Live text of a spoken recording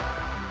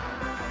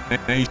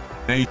nation,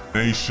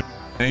 nation,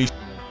 nation,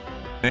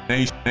 nation,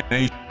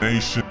 nation,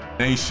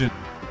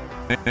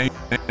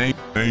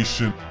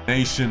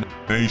 nation,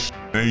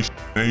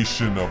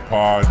 nation of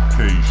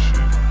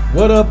podcation.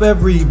 What up,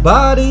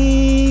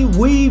 everybody?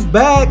 We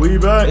back.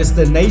 It's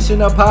the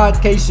Nation of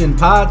Podcation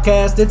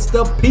podcast. It's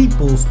the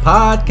People's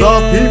Podcast.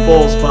 The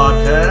People's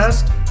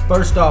Podcast.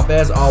 First off,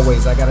 as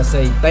always, I gotta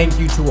say thank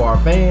you to our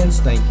fans.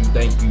 Thank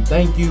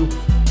you.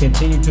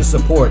 Continue to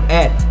support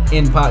at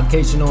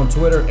InPodcation on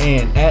Twitter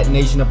and at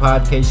Nation of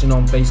Podcation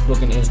on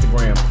Facebook and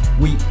Instagram.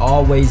 We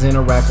always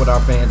interact with our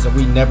fans, and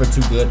we never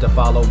too good to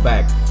follow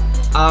back.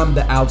 I'm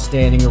the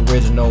outstanding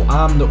original.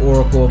 I'm the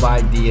Oracle of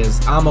Ideas.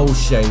 I'm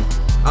O'Shea.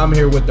 I'm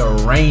here with the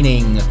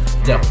reigning,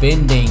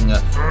 defending,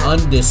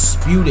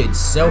 undisputed,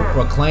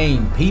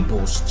 self-proclaimed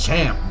people's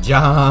champ,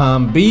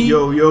 John B.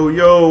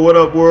 Yo, what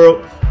up,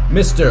 world?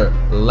 Mr.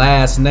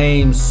 Last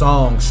Name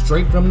Song,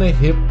 straight from the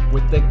hip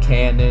with the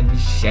cannon,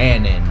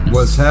 Shannon.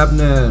 What's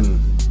happening?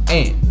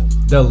 And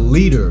the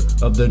leader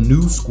of the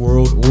New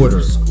Squirrel Order.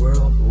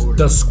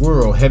 The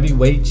Squirrel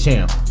Heavyweight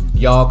Champ.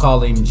 Y'all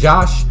call him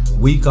Josh,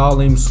 we call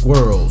him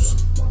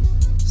Squirrels.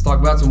 Let's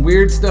talk about some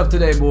weird stuff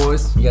today,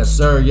 boys. Yes,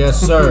 sir.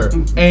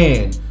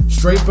 And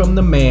straight from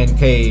the man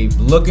cave,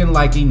 looking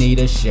like he need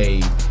a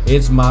shave,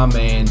 it's my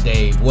man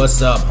Dave.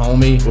 What's up,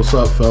 homie? What's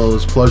up,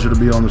 fellas? Pleasure to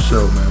be on the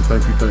show, man.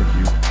 Thank you.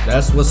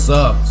 That's what's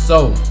up.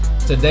 So,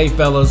 today,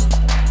 fellas,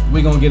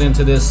 we're going to get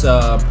into this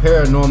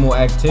paranormal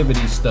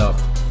activity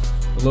stuff.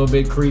 A little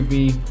bit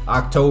creepy.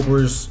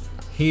 October's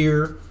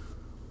here.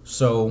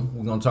 So,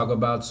 we're going to talk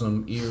about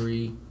some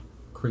eerie,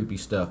 creepy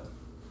stuff.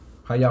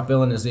 How y'all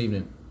feeling this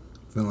evening?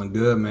 Feeling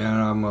good, man.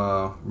 I'm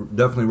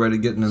definitely ready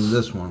to get into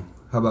this one.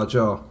 How about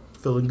y'all?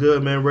 Feeling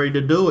good, man. Ready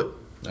to do it.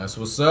 That's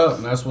what's up.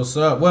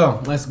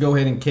 Well, let's go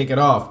ahead and kick it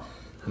off.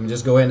 Let me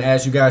just go ahead and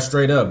ask you guys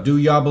straight up. Do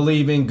y'all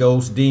believe in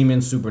ghosts,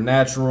 demons,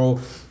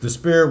 supernatural, the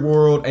spirit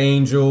world,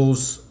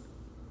 angels?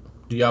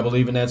 Do y'all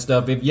believe in that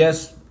stuff? If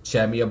yes,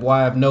 chat me up.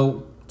 Why? If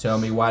no, tell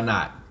me why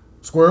not.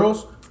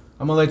 Squirrels,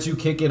 I'm going to let you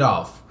kick it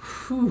off.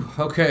 Whew,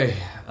 okay.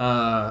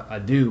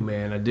 I do,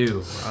 man. I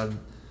do.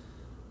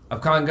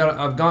 I've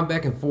gone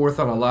back and forth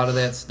on a lot of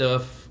that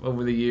stuff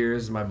over the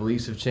years. My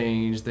beliefs have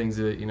changed. Things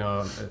that,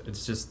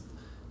 it's just,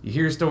 you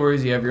hear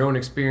stories, you have your own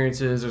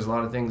experiences. There's a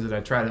lot of things that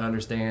I try to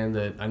understand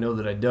that I know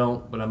that I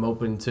don't, but I'm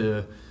open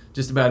to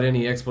just about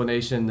any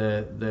explanation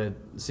that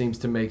seems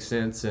to make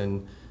sense.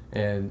 And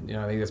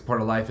I think that's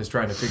part of life, is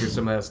trying to figure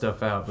some of that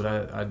stuff out. But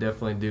I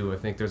definitely do. I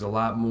think there's a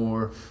lot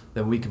more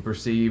than we can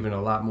perceive and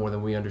a lot more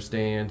than we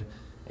understand.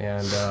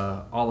 And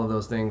all of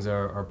those things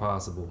are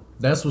possible.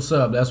 That's what's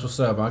up.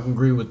 I can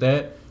agree with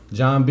that.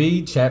 John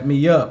B., chat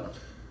me up.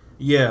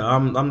 Yeah,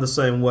 I'm the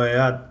same way.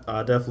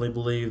 I definitely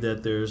believe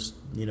that there's,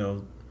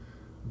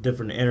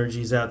 different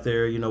energies out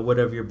there,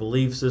 whatever your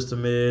belief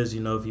system is,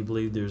 if you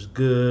believe there's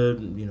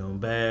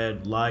good,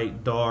 bad,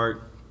 light,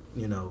 dark,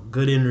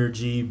 good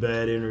energy,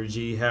 bad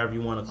energy, however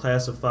you want to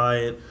classify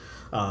it.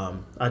 I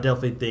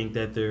definitely think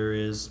that there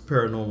is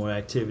paranormal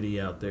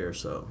activity out there.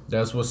 So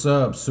that's what's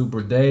up.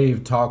 Super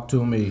Dave, talk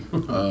to me.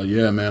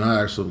 Yeah, man,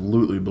 I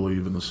absolutely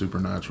believe in the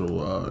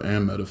supernatural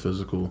and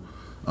metaphysical.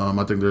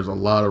 I think there's a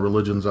lot of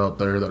religions out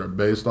there that are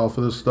based off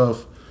of this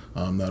stuff,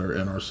 that are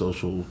in our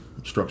social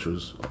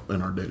structures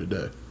in our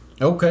day-to-day.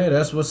 Okay,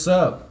 that's what's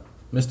up.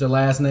 Mr.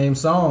 Last Name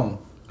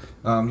Song.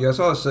 Yes,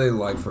 I would say,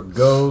 like, for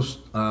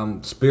ghosts,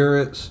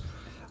 spirits,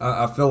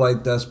 I feel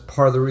like that's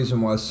part of the reason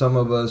why some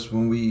of us,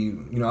 when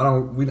I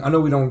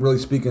know we don't really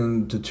speak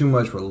into too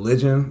much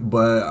religion,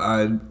 but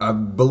I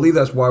believe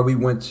that's why we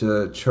went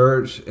to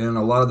church, and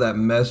a lot of that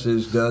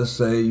message does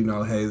say,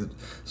 hey,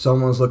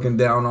 someone's looking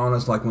down on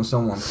us, like when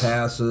someone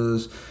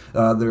passes.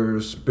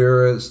 There's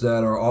spirits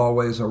that are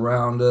always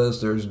around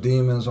us. There's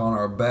demons on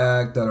our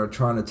back that are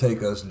trying to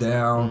take us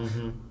down.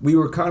 Mm-hmm. We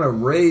were kind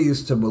of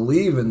raised to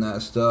believe in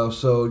that stuff,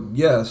 so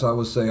yes, I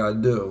would say I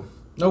do.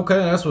 Okay,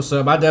 that's what's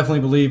up. I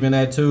definitely believe in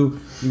that too.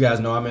 You guys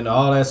know I'm into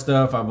all that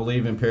stuff. I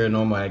believe in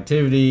paranormal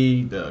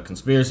activity, the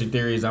conspiracy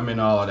theories. I'm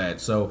into all of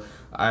that. So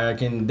I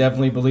can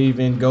definitely believe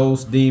in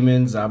ghosts,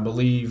 demons. I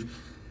believe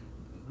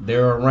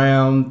they're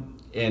around,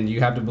 and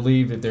you have to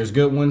believe if there's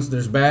good ones,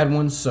 there's bad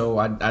ones. So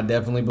I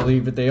definitely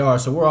believe that they are.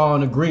 So we're all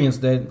in agreement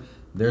that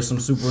there's some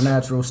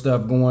supernatural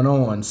stuff going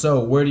on.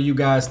 So where do you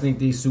guys think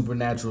these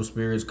supernatural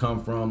spirits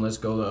come from? Let's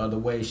go the other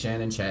way.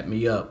 Shannon, chat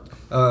me up.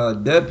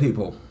 Dead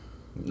people.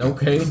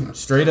 Okay,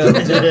 straight up,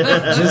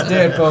 just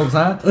dead folks,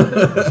 huh?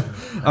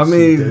 I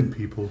mean, dead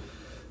people.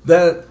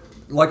 That,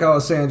 like I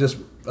was saying just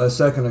a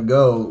second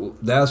ago,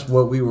 that's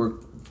what we were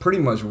pretty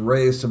much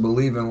raised to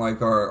believe in.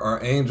 Like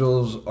our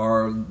angels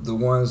are the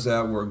ones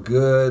that were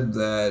good,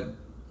 that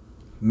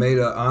made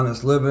an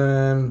honest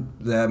living,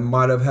 that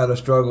might have had a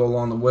struggle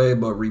along the way,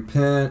 but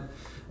repent,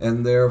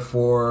 and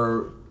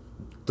therefore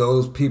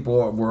those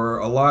people were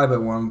alive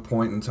at one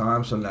point in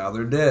time, so now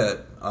they're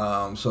dead.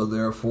 So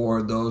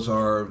therefore, those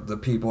are the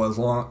people, as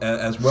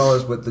well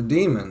as with the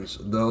demons.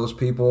 Those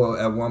people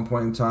at one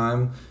point in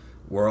time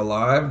were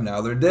alive,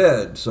 now they're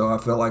dead. So I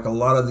feel like a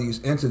lot of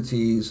these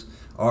entities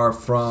are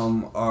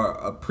from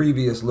our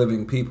previous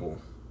living people.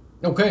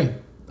 Okay,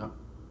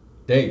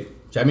 Dave,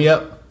 chat me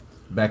up.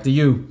 Back to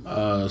you.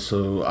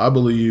 So I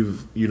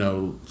believe,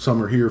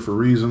 some are here for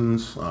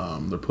reasons.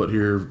 They're put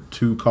here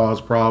to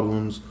cause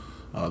problems.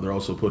 They're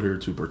also put here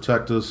to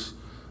protect us.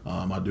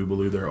 I do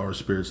believe there are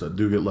spirits that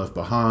do get left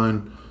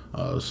behind,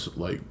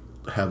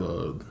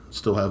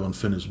 still have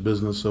unfinished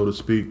business, so to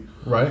speak.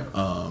 Right.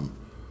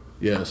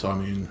 So I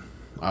mean,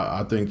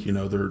 I think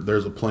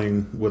there's a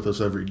plane with us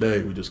every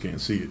day. We just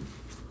can't see it.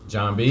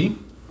 John B.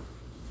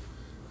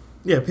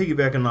 Yeah,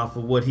 piggybacking off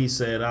of what he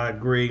said, I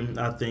agree.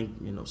 I think,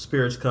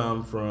 spirits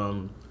come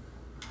from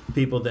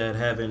people that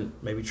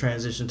haven't maybe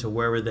transitioned to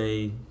wherever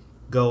they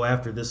go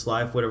after this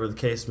life, whatever the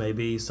case may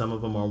be. Some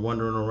of them are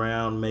wandering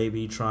around,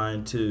 maybe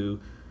trying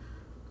to,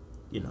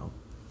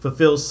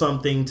 fulfill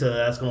something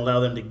that's going to allow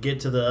them to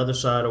get to the other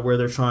side of where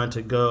they're trying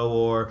to go,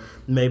 or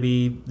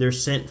maybe they're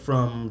sent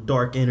from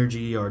dark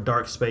energy or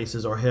dark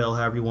spaces or hell,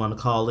 however you want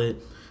to call it,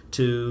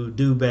 to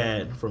do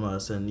bad from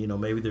us. And,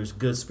 maybe there's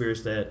good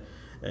spirits that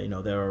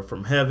that are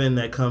from heaven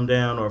that come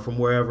down, or from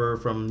wherever,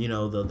 from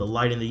the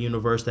light in the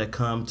universe that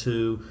come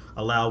to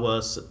allow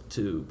us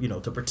to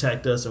to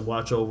protect us and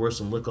watch over us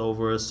and look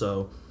over us.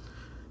 So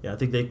I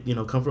think they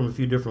come from a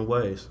few different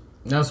ways.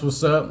 That's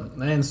what's up.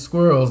 And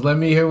Squirrels, let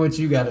me hear what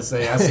you got to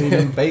say. I see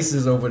them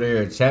faces over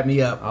there. Chat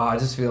me up. I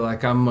just feel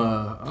like I'm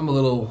a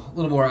little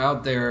more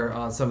out there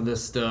on some of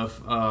this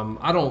stuff.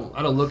 I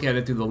don't look at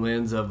it through the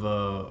lens of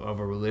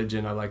a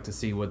religion. I like to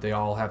see what they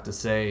all have to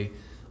say.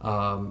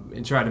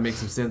 And try to make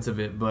some sense of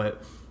it.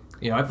 But,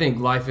 I think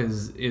life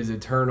is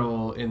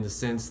eternal in the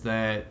sense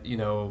that,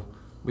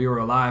 we were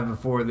alive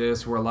before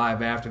this, we're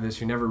alive after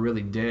this. You're never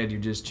really dead. You're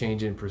just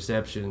changing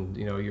perception.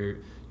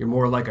 You're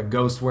more like a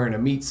ghost wearing a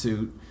meat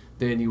suit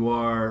than you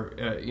are,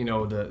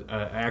 the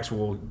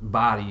actual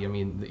body. I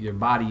mean, your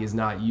body is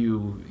not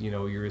you.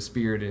 You're a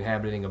spirit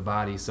inhabiting a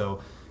body.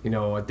 So,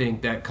 I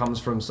think that comes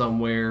from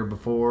somewhere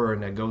before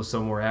and that goes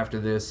somewhere after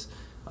this.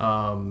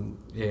 And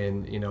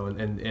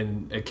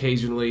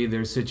occasionally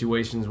there's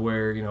situations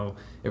where,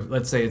 if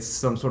let's say it's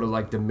some sort of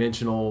like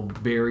dimensional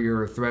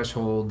barrier or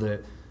threshold,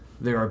 that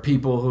there are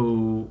people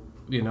who,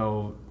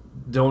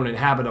 don't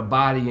inhabit a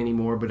body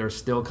anymore, but are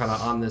still kind of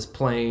on this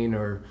plane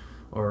or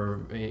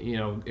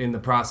in the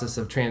process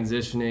of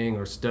transitioning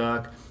or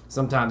stuck.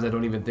 Sometimes I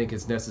don't even think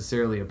it's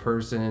necessarily a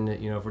person.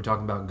 If we're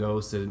talking about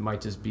ghosts, it might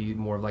just be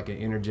more of like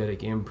an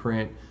energetic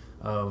imprint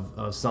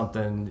of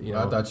something.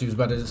 I thought you was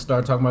about to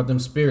start talking about them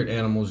spirit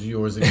animals of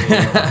yours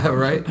again.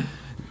 Right?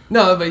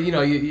 No, but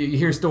you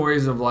hear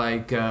stories of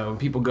like when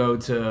people go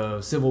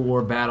to Civil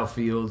War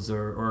battlefields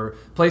or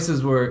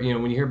places where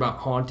when you hear about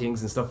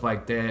hauntings and stuff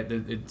like that,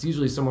 it's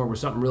usually somewhere where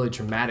something really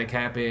traumatic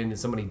happened and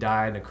somebody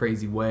died in a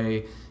crazy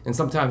way. And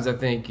sometimes I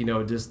think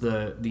just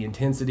the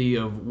intensity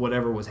of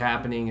whatever was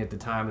happening at the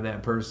time of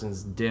that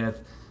person's death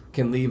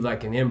can leave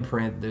like an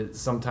imprint that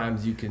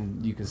sometimes you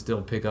can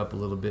still pick up a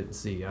little bit and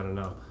see. I don't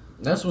know.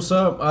 That's what's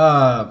up.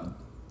 I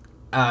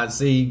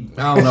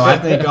don't know. I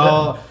think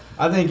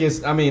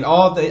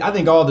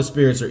all the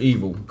spirits are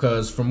evil,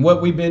 because from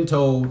what we've been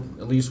told,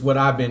 at least what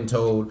I've been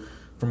told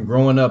from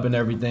growing up and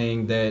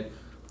everything, that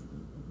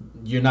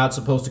you're not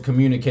supposed to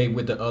communicate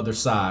with the other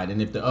side.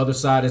 And if the other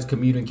side is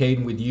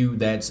communicating with you,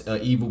 that's an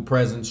evil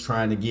presence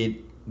trying to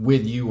get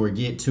with you or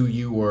get to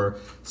you or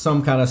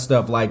some kind of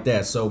stuff like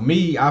that. So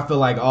I feel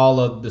like all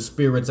of the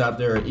spirits out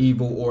there are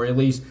evil, or at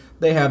least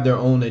they have their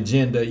own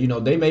agenda.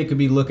 They could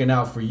be looking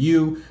out for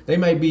you. They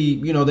may be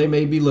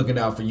looking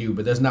out for you,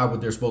 but that's not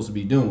what they're supposed to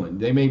be doing.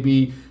 They may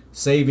be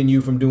saving you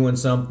from doing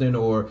something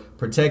or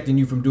protecting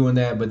you from doing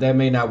that, but that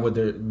may not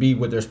be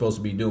what they're supposed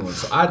to be doing.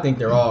 So I think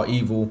they're all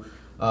evil.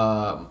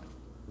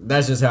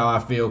 That's just how I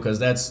feel, because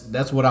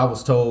that's what I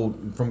was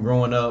told from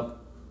growing up.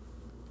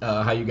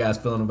 How you guys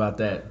feeling about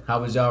that? How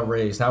was y'all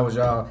raised?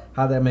 How'd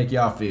that make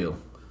y'all feel?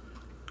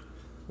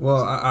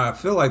 Well, I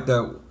feel like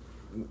that.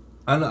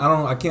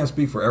 I can't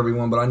speak for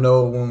everyone, but I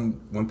know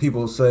when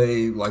people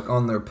say, like,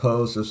 on their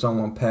posts, if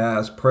someone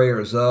passed,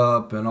 prayers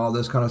up and all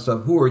this kind of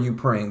stuff, who are you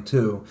praying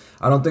to?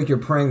 I don't think you're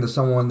praying to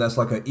someone that's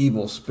like an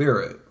evil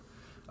spirit.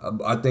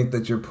 I think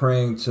that you're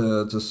praying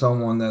to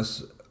someone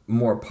that's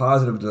more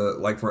positive,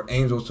 for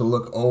angels to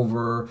look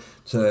over,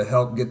 to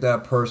help get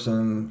that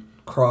person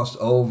crossed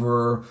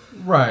over.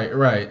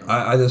 Right.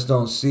 I just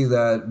don't see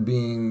that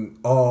being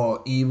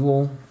all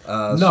evil.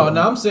 No,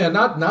 I'm saying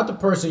not the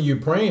person you're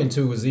praying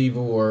to is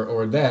evil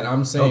or that.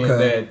 I'm saying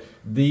that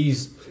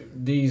these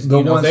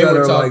ones that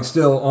are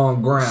still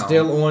on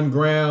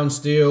ground,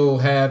 still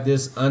have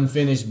this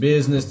unfinished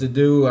business to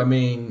do. I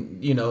mean,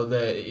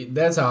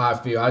 that's how I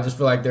feel. I just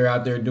feel like they're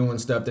out there doing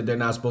stuff that they're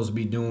not supposed to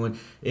be doing.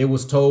 It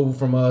was told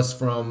from us,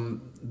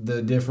 from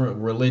the different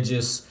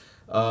religious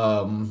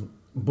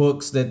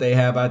books that they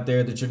have out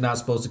there, that you're not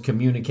supposed to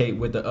communicate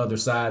with the other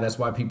side. That's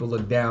why people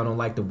look down on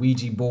like the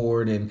Ouija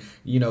board and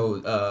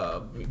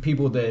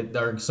people that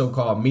are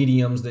so-called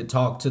mediums that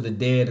talk to the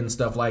dead and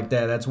stuff like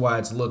that. That's why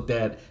it's looked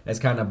at as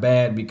kind of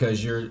bad,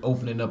 because you're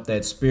opening up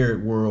that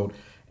spirit world.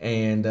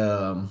 And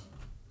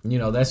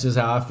that's just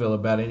how I feel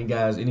about it.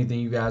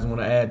 Anything you guys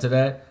want to add to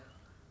that?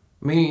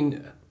 I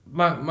mean,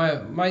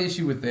 my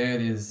issue with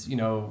that is, you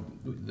know,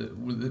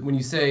 when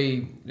you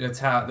say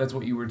that's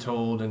what you were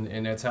told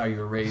and that's how you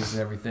were raised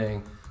and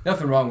everything,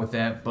 nothing wrong with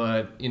that.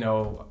 But, you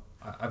know,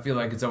 I feel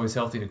like it's always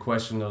healthy to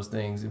question those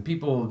things, and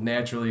people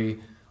naturally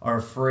are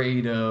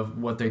afraid of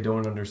what they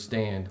don't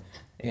understand.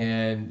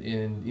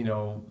 And you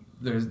know,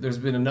 there's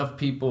been enough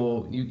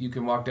people, you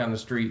can walk down the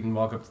street and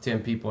walk up to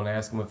 10 people and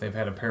ask them if they've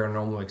had a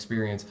paranormal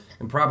experience,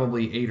 and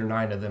probably 8 or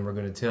 9 of them are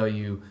going to tell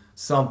you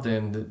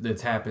something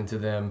that's happened to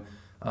them.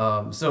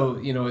 So,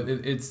 you know,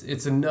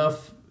 it's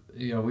enough,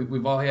 you know,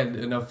 we've all had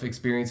enough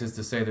experiences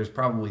to say there's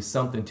probably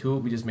something to it.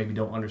 We just maybe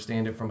don't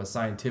understand it from a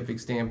scientific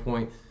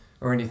standpoint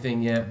or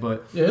anything yet.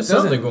 But yeah, there's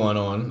something going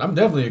on. I'm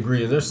definitely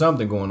agree. There's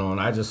something going on.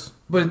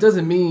 But it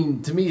doesn't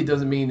mean, to me, it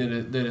doesn't mean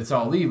that it's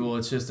all evil.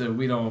 It's just that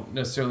we don't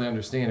necessarily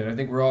understand it. I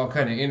think we're all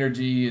kind of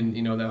energy, and,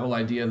 you know, that whole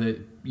idea that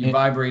you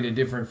vibrate at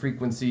different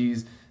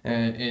frequencies,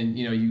 and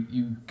you know,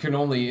 you can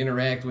only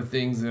interact with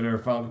things that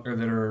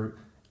are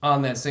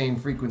on that same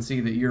frequency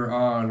that you're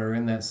on, or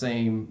in that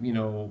same, you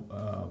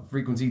know,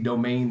 frequency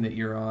domain that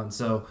you're on.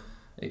 So,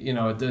 you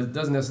know, it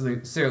doesn't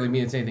necessarily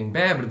mean it's anything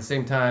bad, but at the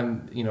same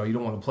time, you know, you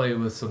don't want to play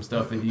with some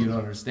stuff that you don't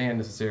understand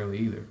necessarily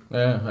either.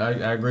 Yeah,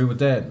 I agree with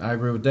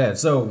that.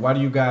 So why do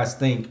you guys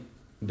think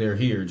they're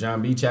here?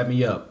 John B., chat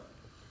me up.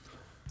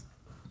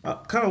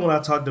 Kind of what I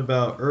talked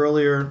about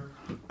earlier.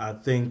 I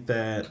think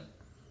that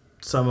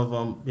some of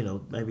them, you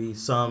know, maybe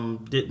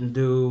some didn't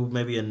do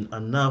maybe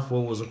enough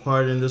what was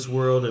required in this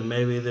world, and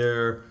maybe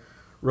they're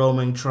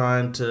roaming,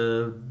 trying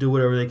to do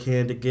whatever they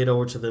can to get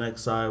over to the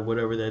next side,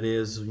 whatever that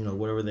is, you know,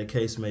 whatever the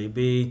case may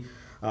be,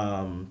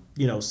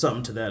 you know,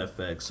 something to that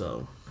effect.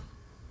 So,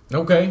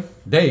 okay,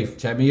 Dave,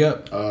 chat me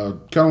up.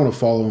 Kind of want to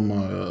follow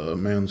my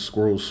man's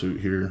squirrel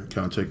suit here.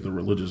 Kind of take the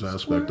religious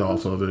aspect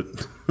off of it.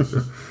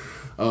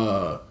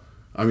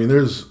 I mean,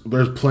 there's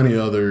plenty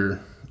of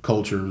other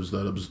cultures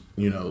that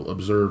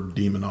observe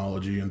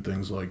demonology and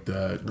things like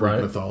that. Greek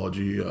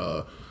mythology,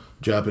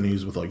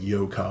 Japanese with like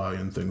yokai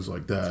and things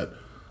like that.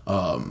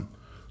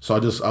 So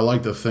I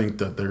like to think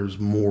that there's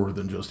more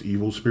than just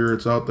evil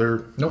spirits out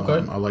there.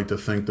 Okay. I like to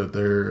think that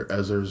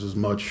there's as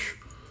much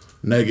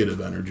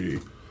negative energy.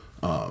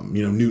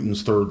 You know,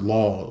 Newton's third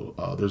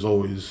law, there's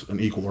always an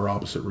equal or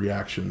opposite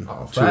reaction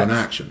to an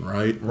action,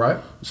 right? Right.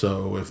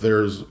 So if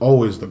there's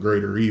always the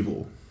greater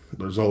evil,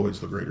 there's always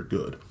the greater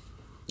good.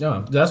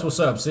 Yeah, that's what's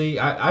up. See,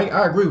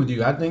 I agree with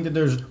you. I think that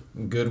there's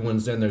good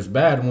ones and there's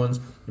bad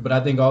ones, but I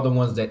think all the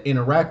ones that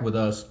interact with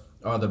us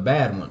are the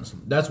bad ones.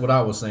 That's what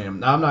I was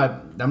saying. I'm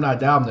not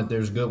doubting that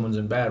there's good ones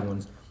and bad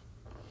ones.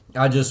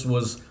 That's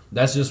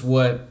just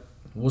what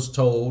was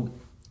told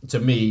to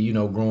me, you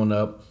know, growing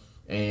up.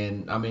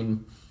 And I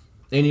mean,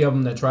 any of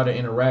them that try to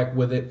interact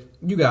with it,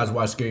 you guys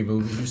watch scary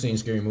movies. You've seen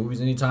scary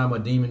movies. Anytime a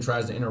demon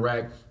tries to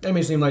interact, they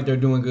may seem like they're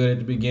doing good at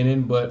the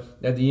beginning, but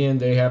at the end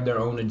they have their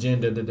own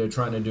agenda that they're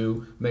trying to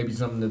do, maybe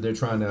something that they're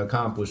trying to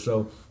accomplish.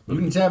 So you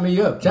can chat me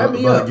up.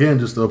 But again,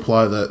 just to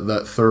apply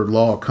that third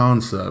law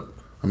concept,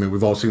 I mean,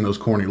 we've all seen those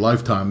corny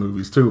Lifetime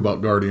movies too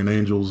about guardian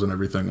angels and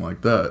everything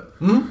like that.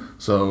 Mm-hmm.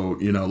 So,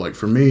 you know, like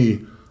for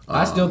me,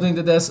 I still think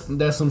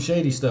that's some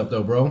shady stuff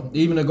though, bro.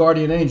 Even a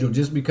guardian angel,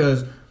 just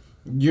because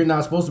you're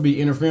not supposed to be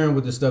interfering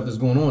with the stuff that's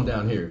going on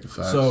down here.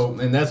 Facts. So,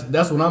 and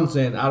that's what I'm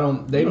saying.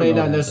 They may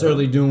not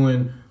necessarily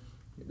doing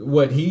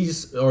what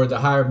he's or the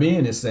higher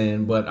being is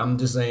saying, but I'm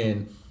just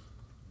saying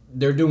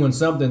they're doing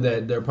something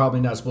that they're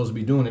probably not supposed to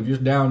be doing. If you're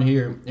down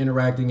here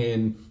interacting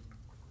in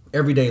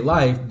everyday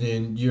life,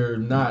 then you're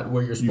not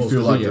where you're supposed to be.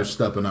 You feel like they're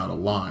stepping out of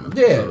line.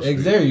 Yeah,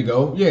 there you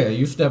go. Yeah,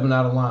 you're stepping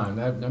out of line.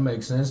 That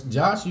makes sense.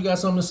 Josh, you got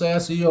something to say? I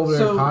see you over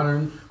there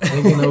pondering,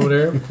 thinking over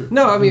there.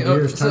 No, I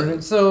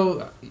mean,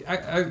 so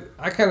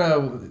I kind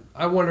of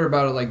I wonder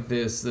about it like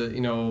this. That,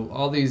 you know,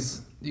 all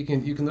these you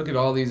can look at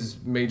all these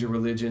major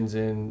religions,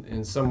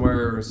 and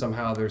somewhere or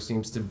somehow there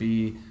seems to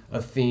be a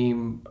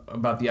theme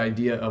about the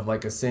idea of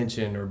like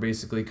ascension, or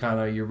basically kind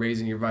of you're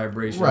raising your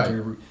vibrations.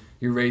 Right.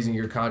 You're raising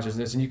your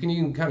consciousness, and you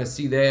can kind of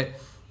see that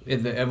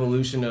in the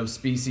evolution of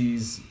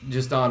species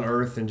just on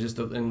Earth, and just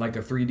in like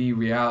a 3D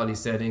reality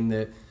setting.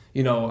 That,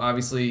 you know,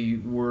 obviously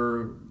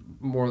we're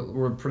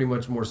pretty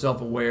much more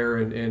self-aware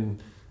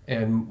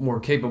and more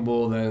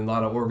capable than a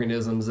lot of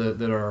organisms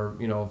that are,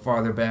 you know,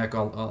 farther back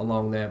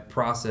along that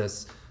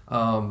process.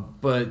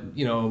 But,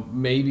 you know,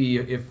 maybe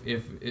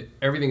if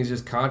everything is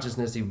just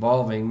consciousness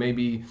evolving,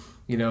 maybe,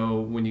 you know,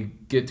 when you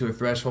get to a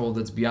threshold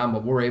that's beyond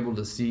what we're able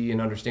to see and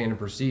understand and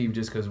perceive,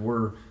 just because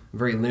we're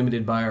very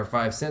limited by our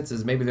 5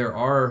 senses, maybe there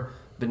are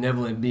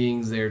benevolent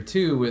beings there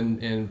too,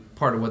 and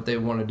part of what they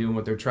want to do and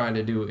what they're trying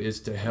to do is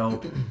to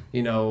help,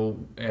 you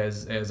know,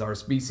 as our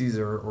species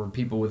or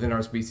people within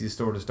our species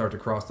sort of start to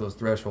cross those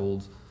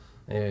thresholds.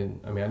 And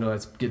I mean, I know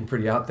that's getting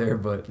pretty out there,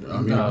 but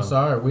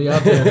sorry, we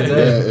out there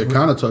today. Yeah, it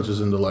kind of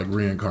touches into like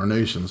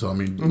reincarnation. So I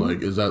mean,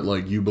 like, is that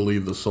like you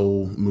believe the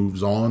soul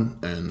moves on,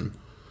 and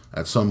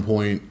at some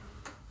point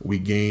we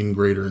gain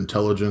greater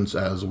intelligence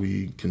as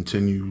we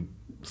continue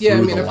through I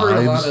mean, the I've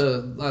heard lives? a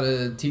lot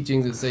of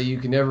teachings that say you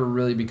can never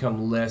really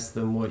become less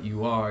than what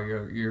you are.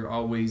 You're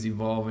always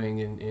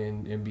evolving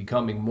and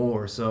becoming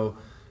more. So,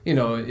 you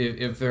know,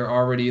 if they're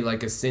already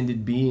like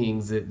ascended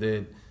beings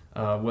that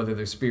whether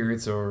they're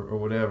spirits or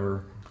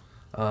whatever,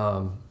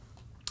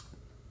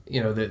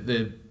 you know,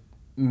 that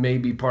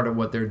maybe part of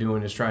what they're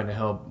doing is trying to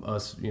help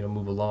us, you know,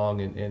 move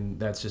along, and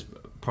that's just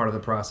part of the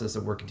process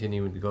that we're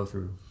continuing to go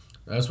through.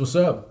 That's what's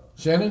up.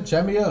 Shannon,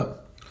 chat me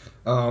up.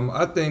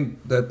 I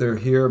think that they're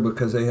here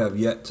because they have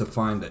yet to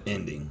find an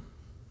ending.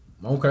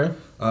 Okay.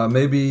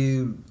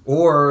 Maybe,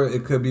 or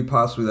it could be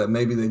possibly that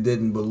maybe they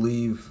didn't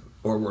believe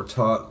or were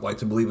taught like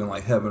to believe in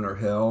like heaven or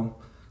hell,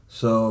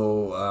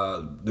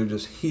 so they're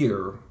just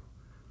here.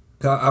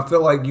 I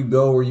feel like you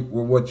go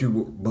where what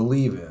you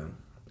believe in.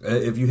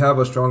 If you have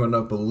a strong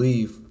enough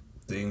belief,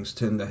 things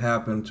tend to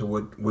happen to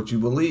what you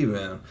believe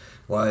in.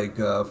 Like,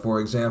 for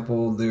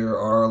example, there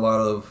are a lot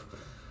of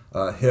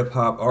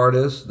hip-hop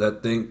artists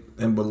that think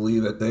and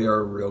believe that they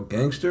are real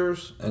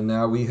gangsters. And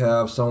now we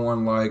have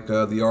someone like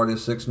the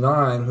artist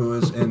 6ix9ine who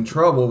is in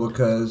trouble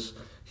because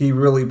he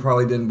really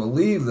probably didn't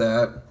believe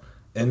that.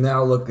 And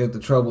now look at the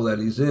trouble that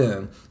he's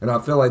in. And I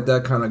feel like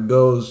that kind of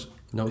goes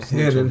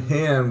hand in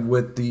hand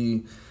with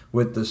the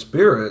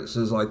spirits.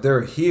 Is like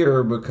they're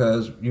here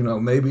because, you know,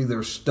 maybe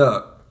they're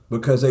stuck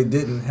because they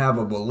didn't have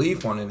a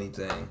belief on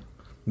anything.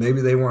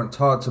 Maybe they weren't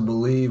taught to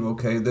believe,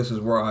 okay, this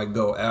is where I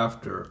go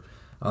after.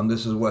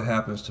 This is what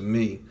happens to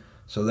me.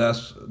 So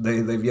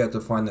they've yet to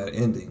find that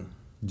ending.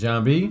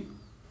 John B.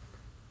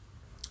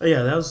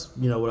 Yeah, that was,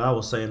 you know, what I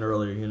was saying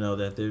earlier, you know,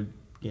 that they're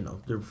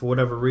for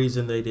whatever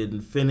reason they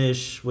didn't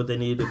finish what they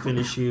needed to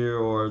finish here,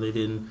 or they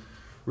didn't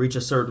reach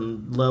a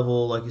certain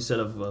level, like you said,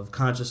 of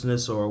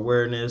consciousness or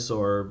awareness,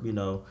 or, you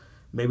know,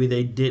 maybe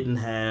they didn't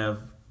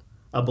have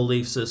a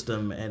belief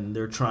system and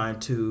they're trying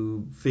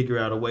to figure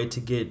out a way to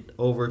get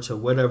over to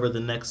whatever the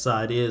next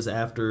side is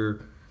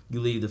after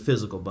you leave the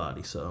physical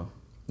body. So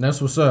That's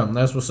what's up.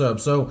 That's what's up.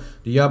 So,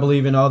 do y'all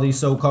believe in all these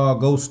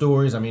so-called ghost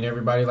stories? I mean,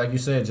 everybody, like you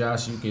said,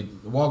 Josh, you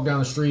could walk down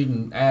the street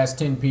and ask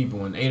 10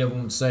 people, and 8 of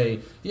them would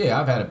say, yeah,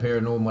 I've had a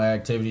paranormal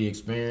activity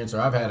experience,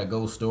 or I've had a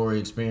ghost story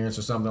experience,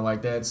 or something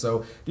like that.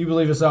 So, do you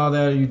believe it's all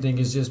that, or you think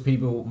it's just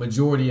people,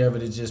 majority of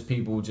it is just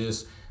people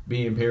just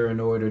being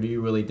paranoid, or do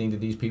you really think that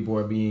these people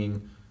are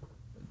being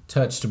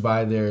touched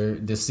by their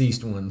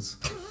deceased ones?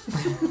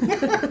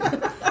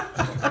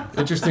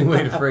 Interesting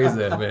way to phrase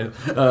that, man.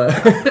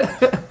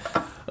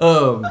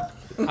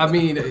 I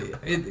mean,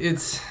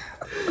 it's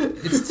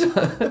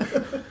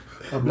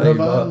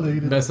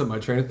mess up my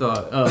train of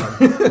thought.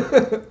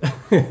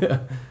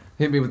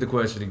 Hit me with the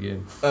question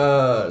again.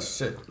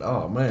 Shit.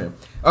 Oh, man.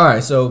 All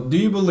right, so do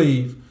you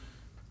believe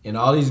in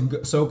all these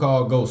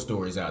so-called ghost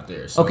stories out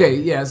there? So, Okay,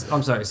 yes,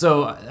 I'm sorry.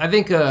 So I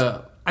think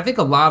a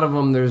lot of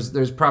them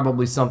there's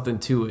probably something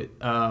to it.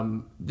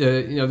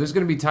 There's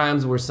going to be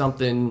times where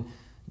something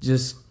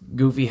just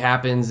goofy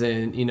happens,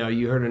 and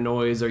you heard a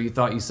noise, or you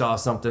thought you saw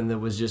something that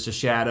was just a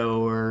shadow,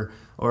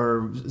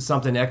 or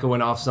something echoing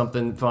off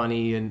something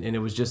funny, and it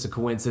was just a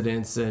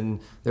coincidence, and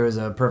there was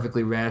a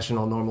perfectly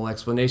rational, normal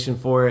explanation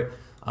for it.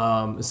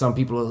 Some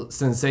people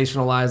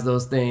sensationalize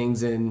those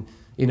things, and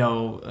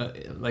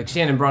like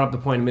Shannon brought up the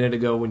point a minute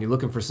ago, when you're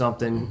looking for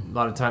something, a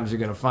lot of times you're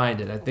going to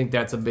find it. I think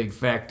that's a big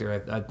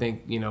factor. I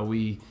think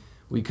we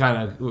kind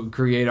of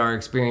create our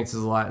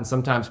experiences a lot, and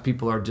sometimes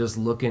people are just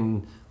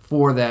looking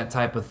for that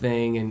type of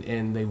thing,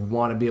 and they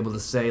want to be able to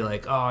say,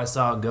 like, oh, I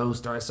saw a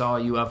ghost, or I saw a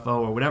UFO,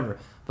 or whatever.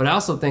 But I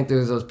also think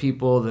there's those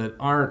people that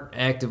aren't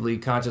actively,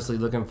 consciously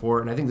looking for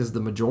it, and I think this is the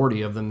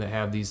majority of them that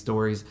have these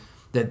stories,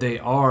 that they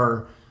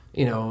are,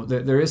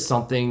 there is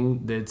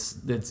something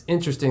that's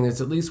interesting,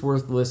 that's at least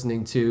worth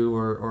listening to,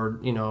 or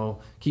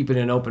keeping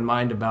an open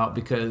mind about,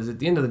 because at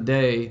the end of the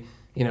day,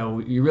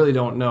 you really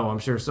don't know. I'm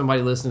sure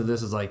somebody listening to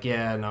this is like,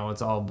 yeah, no,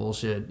 it's all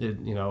bullshit,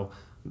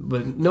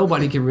 but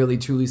nobody can really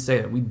truly say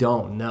that. We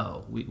don't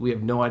know. We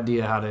have no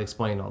idea how to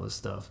explain all this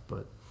stuff.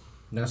 But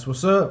that's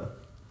what's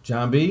up.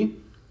 John B.,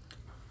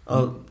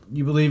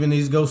 you believe in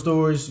these ghost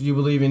stories? You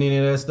believe in any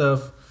of that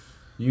stuff?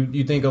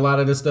 You think a lot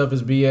of this stuff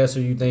is BS,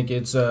 or you think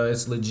it's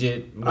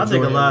legit? I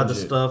think a lot of the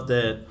stuff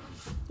that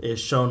is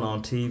shown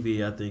on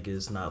TV, I think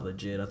is not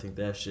legit. I think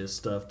that's just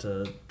stuff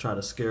to try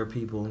to scare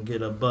people and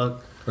get a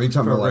buck. Are you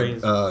talking about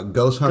like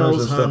ghost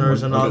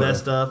hunters and all that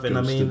stuff? And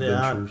Ghost I mean,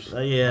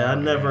 I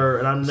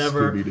never.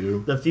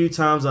 Scooby-Doo. The few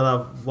times that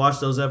I've watched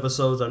those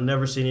episodes, I've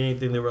never seen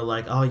anything that were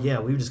like, oh yeah,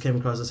 we just came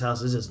across this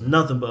house. It's just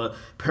nothing but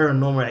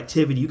paranormal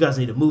activity. You guys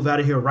need to move out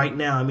of here right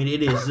now. I mean,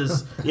 it is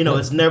just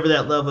it's never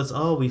that level. It's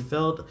we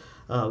felt.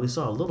 We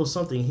saw a little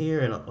something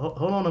here, and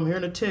hold on, I'm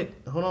hearing a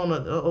tick. Hold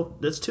on,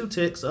 that's 2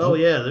 ticks. Oh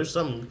yeah, there's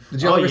something.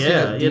 Did you ever see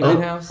that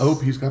Demon House? Oh,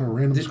 he's got a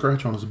random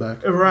scratch on his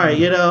back. Right,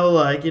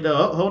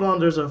 oh, hold on,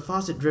 there's a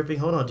faucet dripping.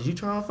 Hold on, did you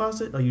turn on a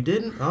faucet? Oh, you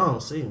didn't? Oh,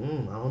 see, I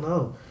don't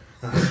know.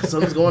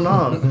 Something's going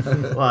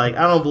on. Like,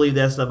 I don't believe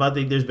that stuff. I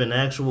think there's been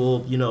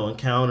actual,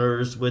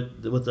 encounters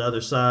with the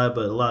other side,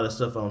 but a lot of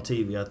stuff on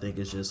TV, I think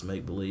it's just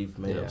make believe,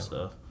 made up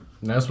stuff.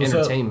 And that's what's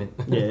entertainment.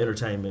 Yeah,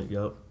 entertainment.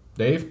 Yep.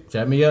 Dave,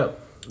 chat me up.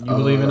 You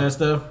believe in that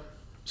stuff?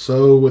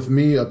 So with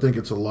me, I think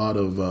it's a lot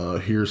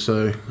of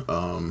hearsay.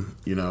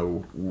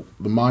 The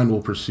mind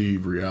will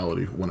perceive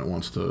reality when it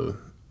wants to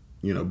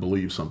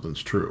believe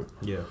something's true.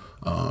 Yeah.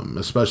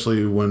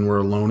 Especially when we're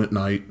alone at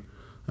night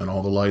and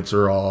all the lights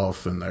are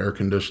off and the air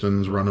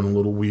conditioning's running a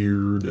little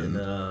weird and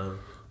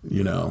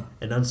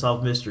And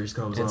Unsolved Mysteries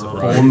comes It's on.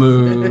 a full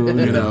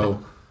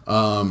moon.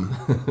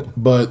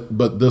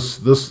 But this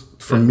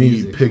for That me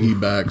music.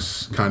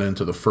 piggybacks kind of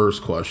into the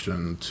first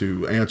question.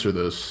 To answer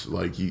this,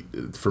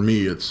 for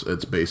me, it's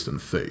based in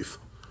faith.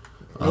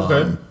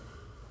 Okay.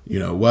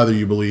 Whether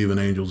you believe in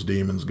angels,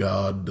 demons,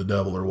 God, the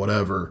devil, or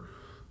whatever,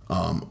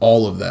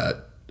 all of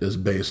that is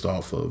based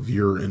off of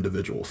your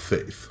individual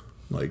faith.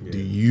 Do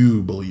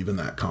you believe in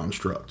that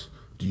construct?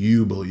 Do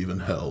you believe in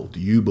hell? Do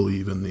you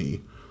believe in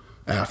the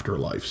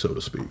afterlife, so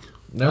to speak?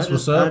 That's I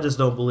what's up. just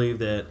don't believe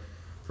that,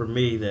 for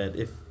me, that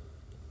if,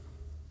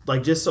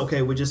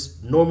 we're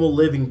just normal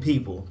living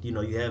people. You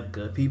have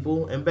good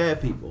people and bad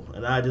people.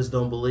 And I just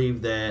don't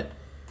believe that,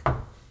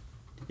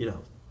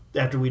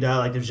 after we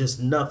die, there's just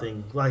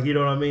nothing. You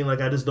know what I mean?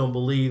 I just don't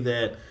believe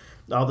that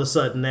all of a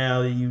sudden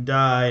now you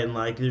die and,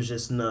 there's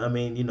just no,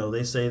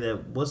 they say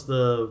that, what's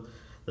the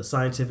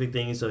scientific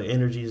thing? So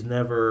energy is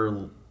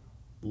never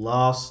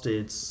lost,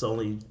 it's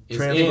only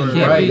transferred.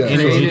 Right, be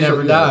energy created-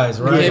 never dies,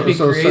 It right? can't be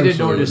So created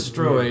nor essentially-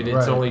 destroyed. Yeah,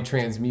 It's right. only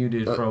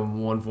transmuted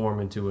from one form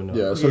into another.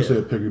 Yeah, essentially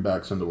it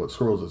piggybacks into what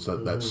Squirrels is,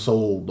 that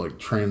soul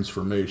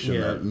transformation,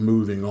 Yeah. that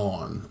moving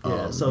on.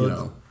 Yeah,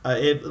 so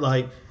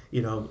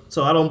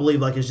so I don't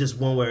believe it's just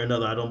one way or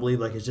another. I don't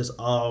believe it's just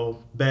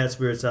all bad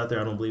spirits out there.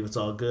 I don't believe it's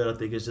all good. I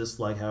think it's just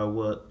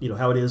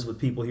how it is with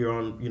people here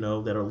on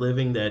that are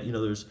living, that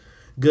there's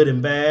good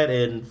and bad,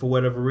 and for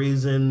whatever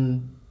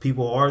reason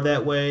people are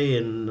that way,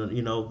 and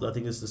I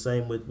think it's the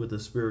same with the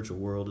spiritual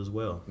world as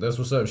well. That's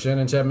what's up.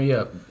 Shannon, chat me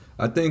up.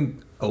 I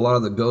think a lot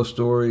of the ghost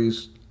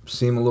stories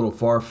seem a little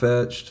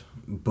far-fetched,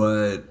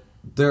 but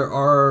there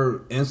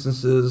are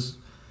instances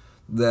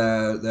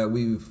that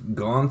we've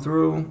gone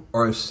through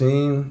or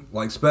seen,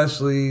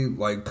 especially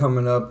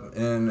coming up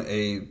in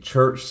a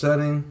church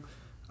setting.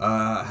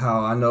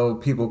 How I know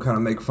people kind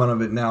of make fun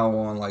of it now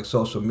on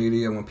social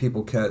media when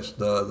people catch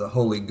the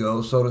Holy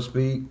Ghost, so to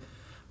speak.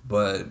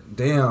 But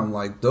damn,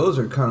 those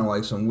are kind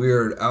of some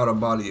weird out of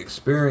body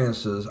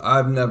experiences.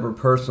 I've never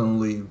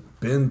personally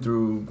been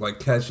through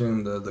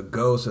catching the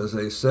ghost, as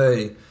they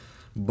say,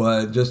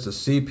 but just to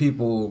see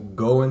people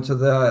go into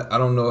that, I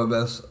don't know if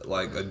that's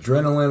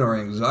adrenaline or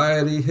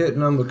anxiety hitting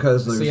them,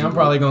 because there's, See, I'm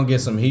probably gonna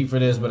get some heat for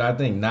this, but I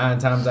think 9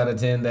 times out of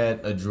 10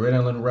 that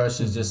adrenaline rush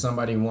is just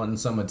somebody wanting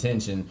some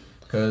attention.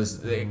 Cause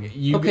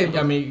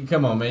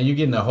come on, man, you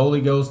getting the Holy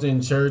Ghost in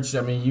church.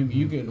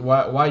 You can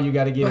why you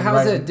got to get But it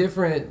how's right? that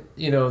different,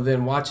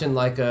 than watching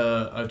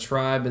a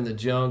tribe in the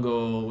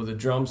jungle with a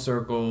drum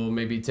circle,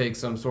 maybe take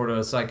some sort of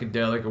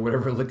psychedelic or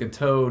whatever, lick a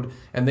toad,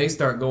 and they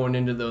start going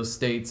into those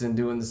states and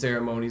doing the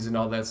ceremonies and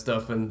all that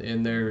stuff,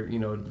 and they're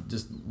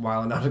just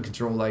wilding out of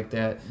control like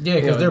that. Yeah,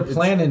 because they're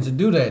planning to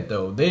do that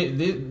though. They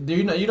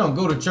you don't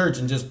go to church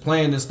and just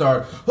plan to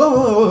start. You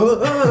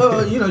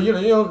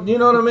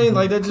know what I mean?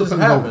 That just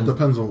happens.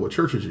 Depends on what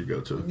churches you go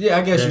to. Yeah,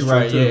 I guess That's you're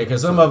right. true, too. Yeah,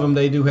 because some of them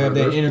they do have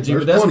that There's- energy,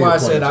 there's but that's plenty why I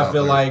of said planes I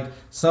feel out like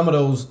some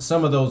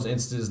of those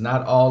instances,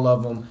 not all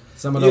of them.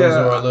 Some of those Yeah,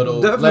 are a little.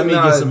 Let definitely me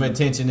get not- some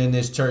attention in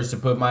this church to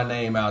put my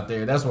name out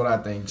there. That's what I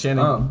think.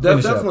 Shannon,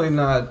 finish up. definitely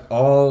not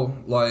all.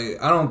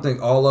 I don't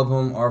think all of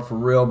them are for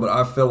real, but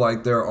I feel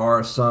like there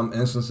are some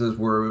instances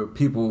where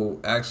people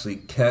actually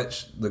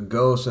catch the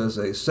ghost, as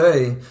they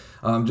say,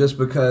 just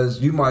because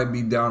you might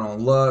be down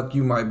on luck,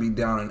 you might be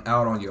down and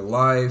out on your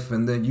life,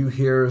 and then you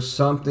hear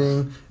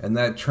something, and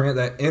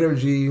that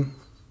energy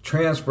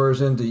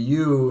transfers into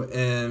you,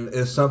 and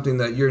it's something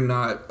that you're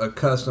not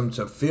accustomed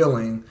to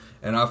feeling.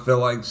 And I feel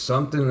like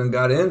something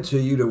got into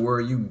you to where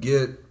you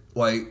get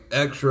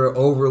extra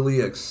overly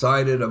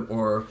excited,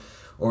 or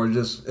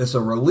just it's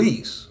a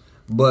release.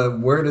 But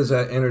where does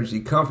that energy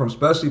come from?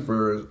 Especially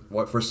for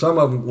some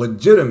of them,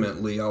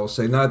 legitimately, I will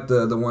say, not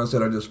the ones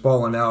that are just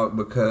falling out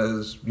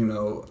because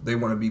they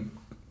want to be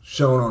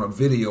shown on a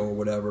video or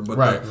whatever. But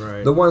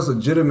Right. the ones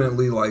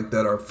legitimately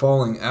that are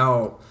falling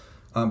out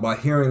by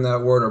hearing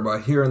that word or by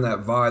hearing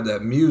that vibe,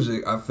 that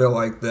music, I feel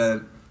like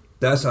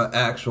that's an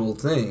actual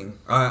thing.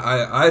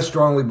 I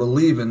strongly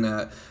believe in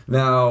that.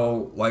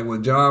 Now,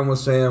 what John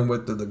was saying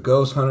with the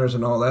ghost hunters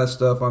and all that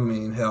stuff,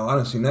 hell, I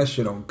done seen that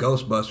shit on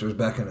Ghostbusters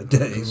back in the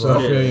day. So,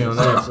 I feel you on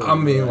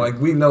that.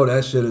 we know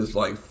that shit is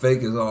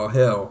fake as all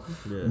hell.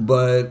 Yeah.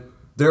 But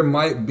there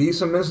might be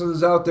some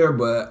instances out there,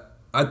 but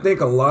I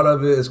think a lot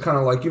of it is kind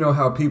of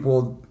how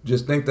people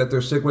just think that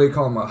they're sick, what they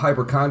call them, a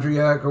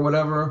hypochondriac or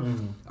whatever.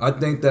 Mm-hmm. I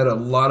think that a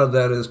lot of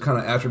that is kind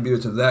of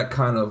attributed to that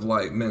kind of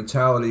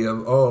mentality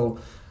of,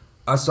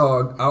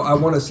 I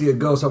want to see a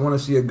ghost. I want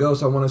to see a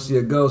ghost. I want to see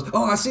a ghost.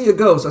 Oh, I see a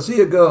ghost. I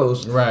see a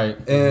ghost. Right.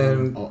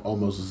 And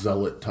Almost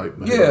zealot type.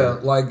 yeah,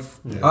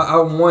 I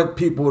want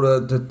people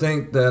to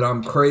think that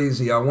I'm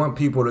crazy. I want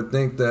people to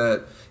think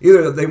that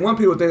either they want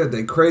people to think that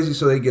they're crazy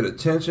so they get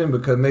attention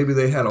because maybe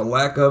they had a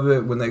lack of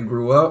it when they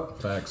grew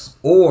up, Facts.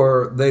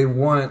 or they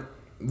want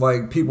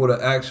people to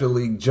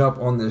actually jump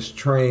on this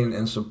train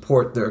and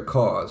support their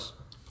cause.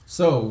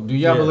 So, do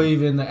y'all Yeah.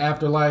 believe in the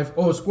afterlife?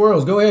 Oh,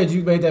 squirrels, go ahead.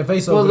 You made that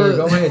face over Well, there.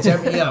 Go ahead,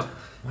 chat me up.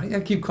 Why do you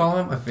gotta keep calling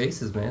out my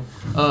faces, man?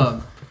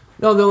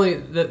 No,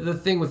 the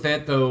thing with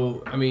that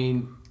though, I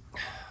mean,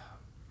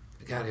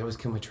 God, I always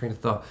kill my train of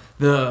thought.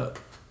 I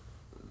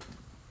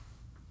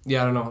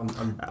don't know.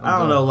 I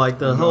don't know, like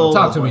the whole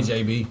Talk to me,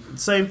 JB.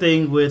 same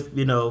thing with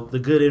the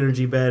good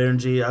energy, bad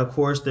energy. Of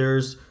course,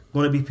 there's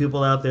going to be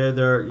people out there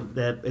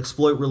that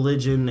exploit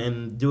religion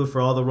and do it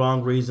for all the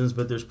wrong reasons.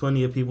 But there's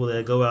plenty of people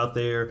that go out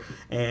there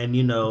and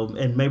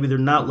and maybe they're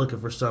not looking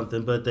for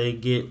something, but they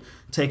get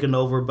taken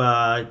over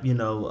by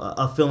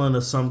a feeling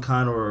of some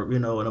kind, or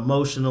an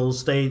emotional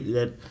state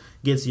that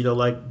gets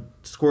like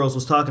Squirrels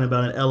was talking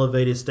about, an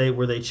elevated state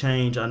where they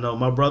change. I know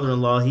my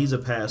brother-in-law, he's a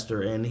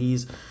pastor, and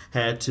he's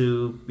had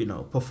to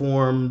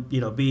perform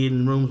be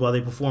in rooms while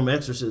they perform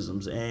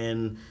exorcisms,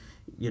 and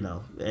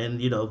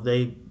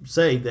they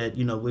say that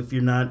if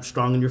you're not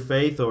strong in your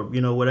faith or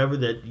whatever,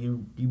 that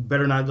you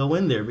better not go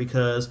in there,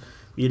 because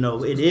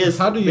it is.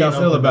 How do y'all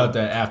feel about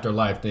that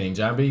afterlife thing,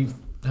 John B?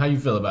 How you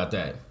feel about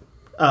that?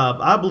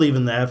 I believe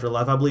in the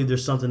afterlife. I believe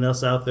there's something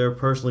else out there.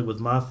 Personally, with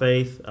my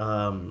faith,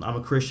 I'm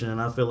a Christian, and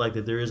I feel like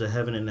that there is a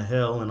heaven and a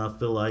hell, and I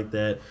feel like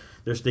that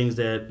there's things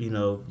that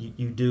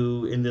you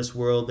do in this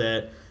world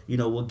that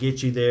will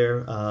get you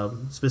there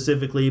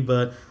specifically.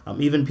 But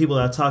even people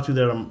that I talk to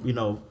that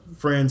are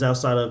friends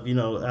outside of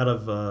out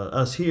of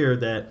us here,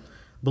 that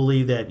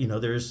believe that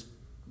there's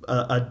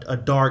a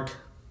dark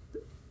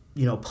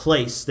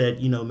place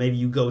that maybe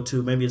you go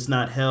to. Maybe it's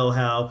not hell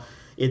how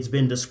it's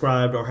been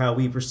described or how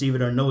we perceive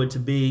it or know it to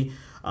be,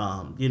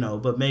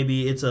 but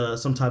maybe it's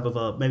some type of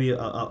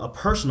a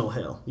personal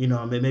hell.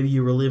 Maybe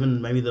you were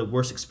living maybe the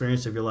worst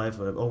experience of your life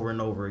over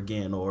and over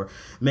again, or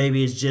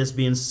maybe it's just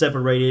being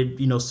separated,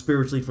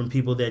 spiritually from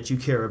people that you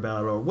care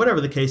about, or whatever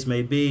the case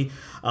may be.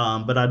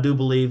 But I do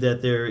believe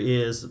that there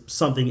is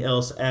something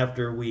else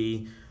after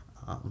we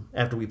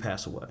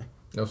pass away.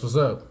 That's what's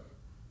up,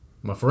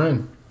 my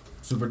friend,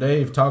 Super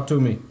Dave. Talk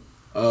to me.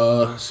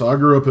 So I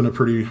grew up in a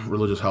pretty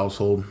religious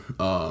household,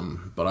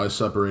 but I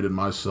separated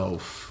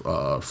myself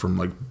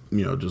from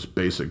just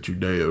basic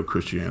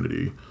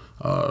Judeo-Christianity,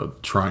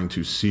 trying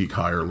to seek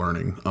higher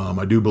learning.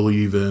 I do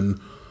believe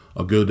in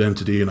a good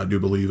entity, and I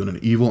do believe in an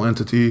evil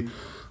entity.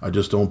 I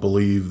just don't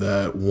believe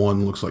that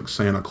one looks like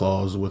Santa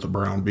Claus with a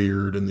brown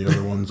beard and the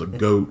other one's a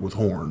goat with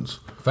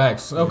horns.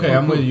 Facts. Okay,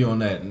 I'm with you on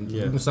that.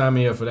 You can sign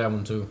me up for that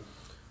one too.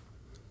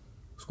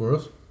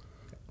 Squirrels?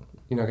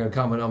 You're not going to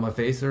comment on my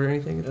face or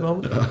anything at the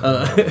moment?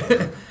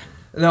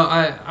 No,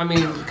 I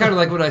mean, kind of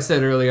like what I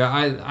said earlier,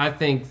 I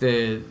think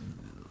that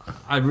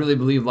I really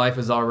believe life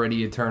is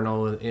already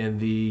eternal,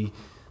 and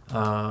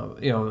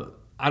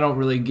I don't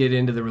really get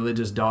into the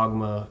religious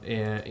dogma,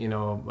 and,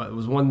 it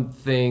was one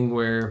thing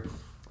where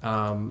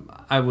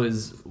I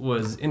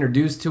was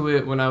introduced to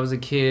it when I was a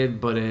kid,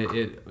 but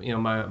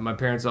my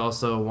parents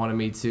also wanted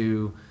me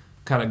to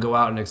kind of go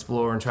out and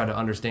explore and try to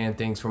understand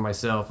things for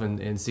myself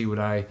and see what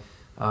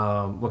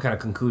kind of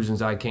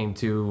conclusions I came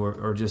to,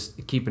 or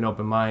just keep an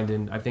open mind.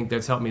 And I think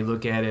that's helped me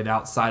look at it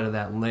outside of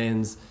that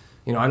lens.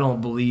 I don't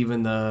believe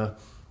in the,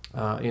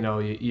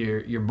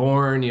 you're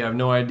born, you have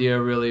no idea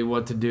really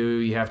what to do.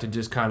 You have to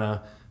just kind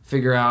of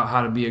figure out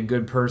how to be a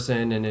good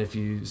person. And if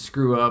you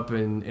screw up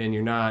and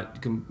you're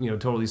not,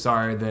 totally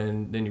sorry,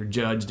 then you're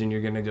judged and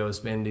you're going to go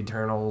spend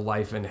eternal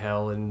life in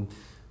hell and,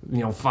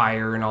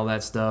 fire and all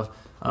that stuff.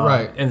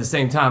 Right. At the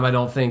same time, I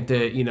don't think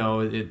that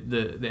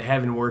the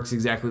heaven works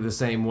exactly the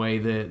same way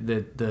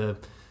that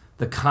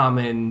the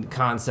common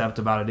concept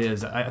about it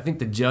is. I think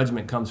the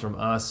judgment comes from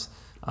us,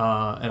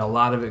 and a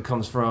lot of it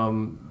comes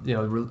from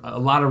a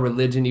lot of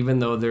religion. Even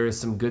though there is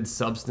some good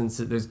substance,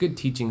 there's good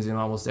teachings in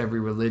almost every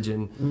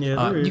religion.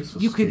 Yeah, there is.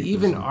 You could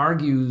even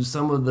argue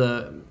some of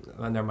the.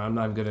 Never mind. I'm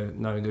not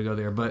even gonna go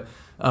there, but.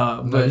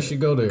 No, you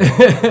should go there.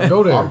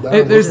 Go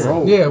there. Let's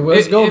go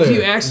there. If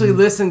you actually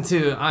listen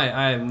to,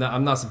 I'm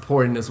not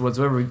supporting this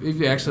whatsoever. If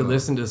you actually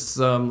listen to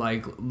some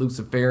like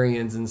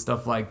Luciferians and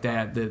stuff like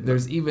that,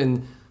 there's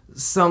even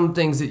some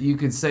things that you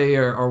could say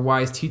are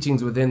wise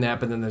teachings within that,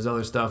 but then there's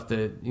other stuff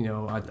that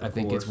I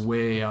think it's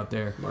way out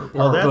there.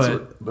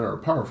 There are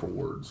powerful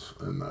words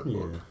in that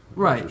book.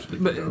 Right,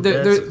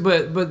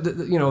 but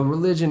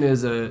religion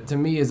is to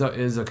me is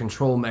a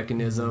control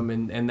mechanism,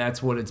 and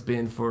that's what it's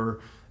been for.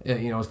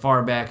 As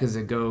far back as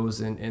it goes,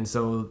 and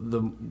so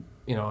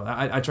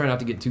I try not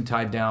to get too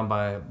tied down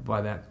by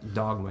that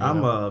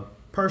dogma.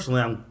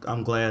 Personally,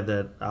 I'm glad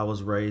that I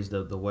was raised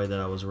the way that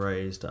I was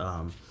raised.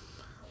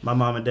 My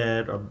mom and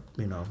dad are,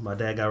 my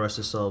dad, God rest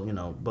his soul,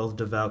 both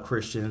devout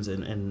Christians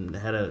and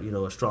had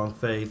a strong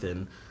faith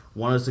and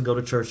wanted us to go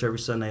to church every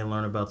Sunday and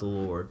learn about the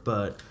Lord.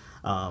 But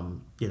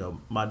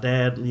my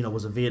dad,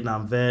 was a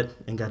Vietnam vet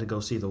and got to go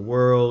see the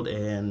world,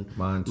 and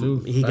mine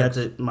too.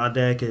 My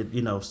dad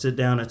could, sit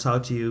down and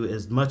talk to you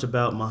as much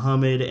about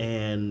Muhammad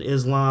and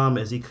Islam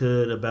as he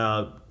could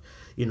about,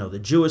 the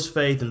Jewish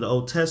faith and the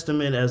Old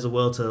Testament, as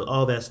well to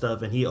all that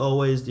stuff. And he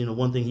always,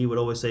 one thing he would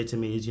always say to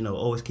me is,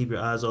 always keep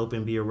your eyes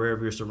open, be aware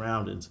of your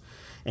surroundings.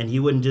 And he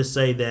wouldn't just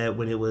say that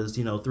when it was,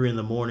 3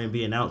 a.m.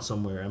 being out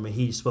somewhere. I mean,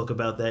 he spoke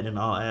about that in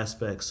all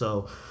aspects.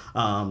 So,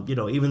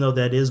 even though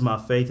that is my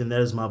faith and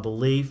that is my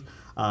belief,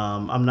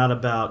 I'm not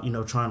about,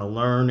 trying to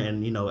learn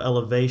and,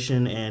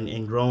 elevation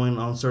and growing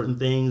on certain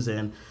things.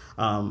 And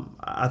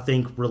I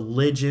think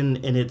religion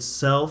in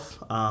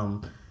itself,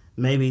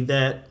 maybe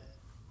that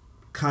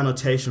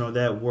connotation or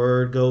that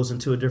word goes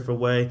into a different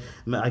way.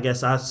 I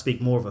guess I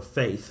speak more of a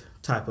faith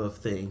type of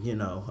thing,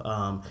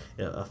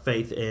 a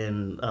faith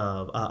in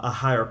a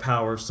higher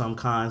power of some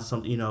kind.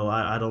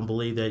 I don't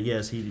believe that,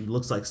 yes, he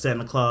looks like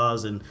Santa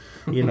Claus and,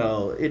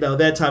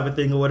 that type of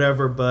thing or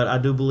whatever, but I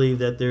do believe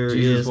that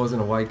Jesus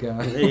wasn't a white guy.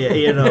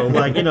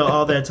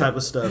 all that type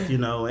of stuff,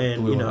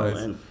 and, Blue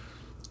eyes. and,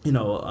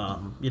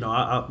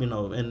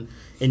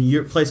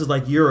 in places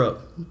like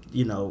Europe,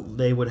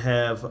 they would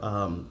have,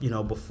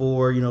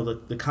 before,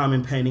 the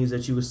common paintings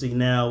that you would see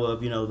now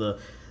of, the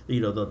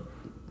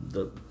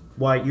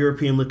white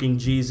European looking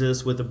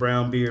Jesus with the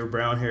brown beard,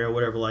 brown hair, or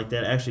whatever like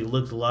that actually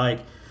looked like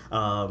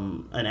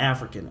an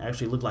African,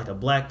 actually looked like a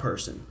black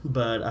person.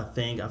 But I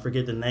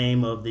forget the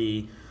name of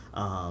the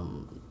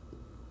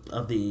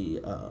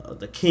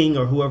king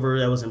or whoever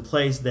that was in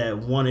place that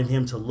wanted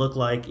him to look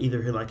like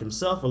either like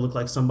himself or look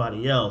like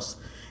somebody else.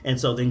 And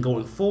so then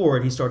going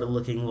forward, he started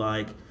looking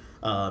like,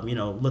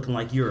 looking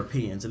like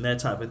Europeans and that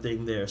type of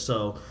thing there.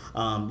 So,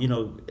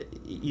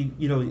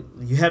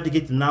 you have to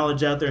get the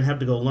knowledge out there and have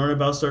to go learn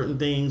about certain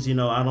things.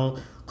 I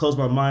don't close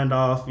my mind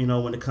off,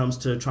 when it comes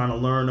to trying to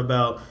learn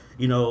about,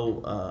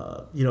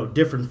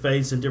 different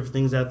faiths and different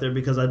things out there,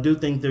 because I do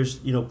think there's,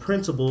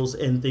 principles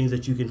and things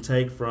that you can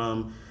take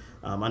from,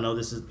 I know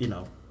this is,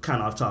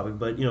 kind of off topic,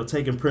 but,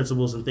 taking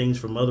principles and things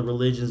from other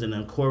religions and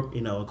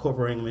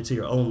incorporating them into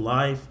your own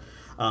life.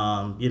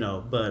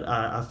 But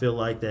I feel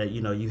like that,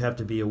 you have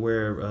to be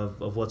aware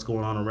of what's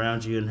going on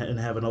around you and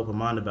have an open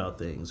mind about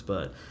things.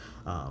 But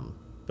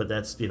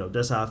that's,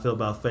 that's how I feel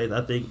about faith.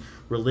 I think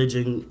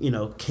religion,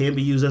 can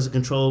be used as a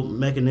control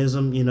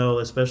mechanism,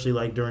 especially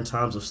like during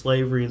times of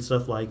slavery and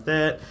stuff like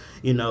that,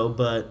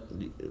 but,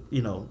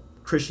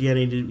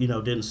 Christianity,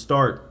 didn't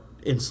start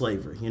in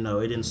slavery,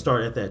 it didn't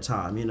start at that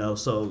time,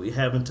 so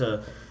having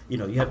to,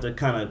 you have to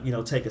kind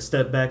of, take a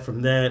step back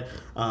from that.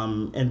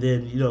 And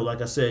then,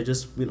 like I said,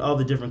 just all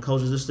the different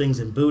cultures, there's things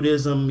in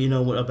Buddhism,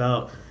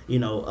 about,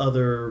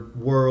 other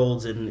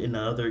worlds and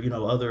other,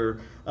 other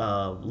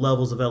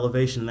levels of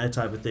elevation and that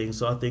type of thing.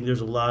 So I think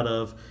there's a lot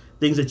of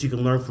things that you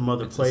can learn from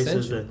other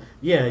places. That,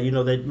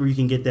 that where you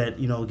can get that,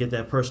 get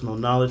that personal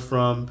knowledge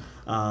from.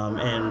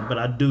 But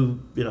I do,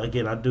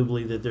 again, I do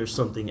believe that there's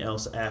something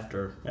else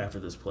after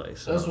this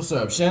place. So. That's what's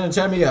up. Shannon,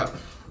 chat me up.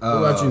 What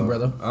about you,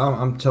 brother?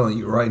 I'm telling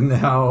you right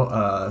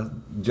now,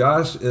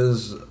 Josh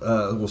is,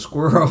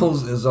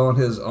 Squirrels is on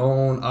his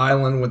own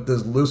island with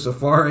this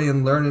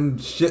Luciferian learning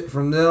shit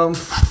from them.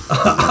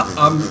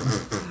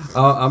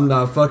 I'm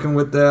not fucking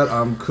with that.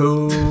 I'm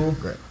cool.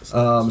 Great.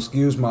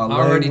 Excuse my language.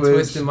 Already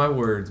twisting my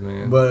words,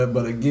 man.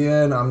 But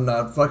again, I'm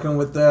not fucking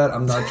with that.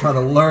 I'm not trying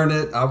to learn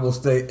it. I will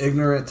stay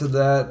ignorant to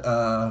that.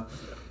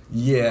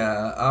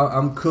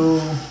 I'm cool.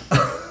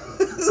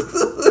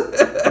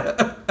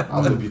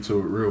 I'll leave you to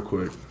it real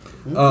quick.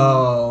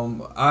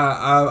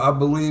 I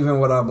believe in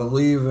what I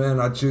believe in.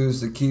 I choose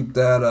to keep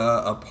that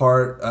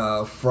apart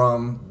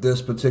from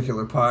this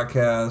particular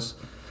podcast.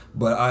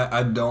 But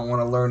I don't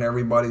want to learn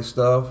everybody's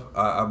stuff.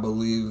 I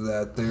believe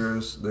that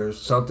there's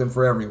something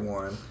for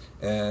everyone,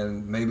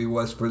 and maybe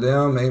what's for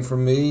them ain't for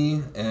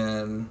me.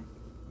 And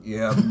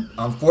yeah,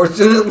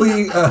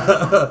 unfortunately,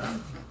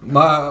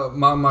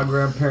 my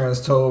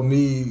grandparents told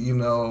me,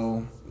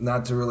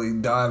 not to really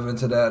dive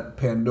into that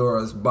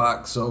Pandora's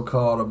box, so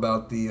called,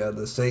 about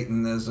the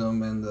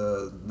Satanism and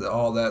the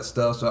all that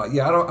stuff. So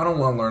yeah, I don't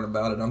want to learn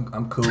about it.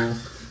 I'm cool.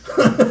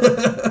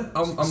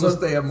 I'm gonna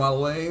stay in my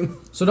lane.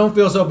 So don't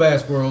feel so bad,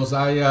 Squirrels.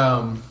 I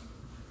know.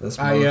 I'm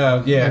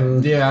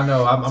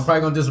probably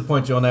gonna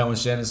disappoint you on that one,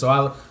 Shannon.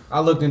 So I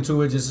looked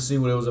into it just to see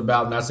what it was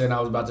about. Not saying I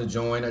was about to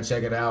join or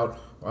check it out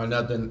or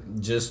nothing.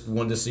 Just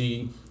wanted to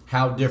see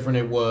how different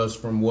it was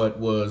from what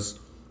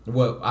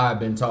I've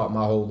been taught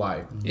my whole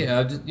life.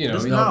 Yeah, just,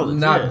 Just knowledge,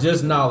 not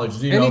just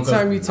knowledge.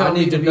 Anytime you tell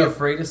me to be know,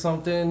 afraid of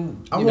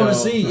something, I want to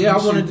see. Yeah, I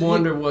want to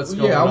wonder what's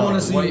going on. I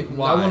want to see.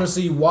 Why? I want to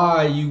see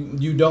why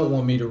you don't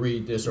want me to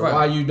read this or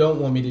why you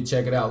don't want me to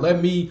check it out. Let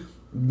me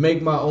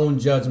make my own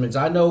judgments.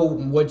 I know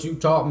what you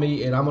taught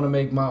me, and I'm gonna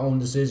make my own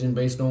decision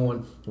based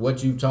on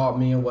what you taught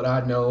me and what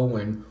I know,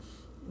 and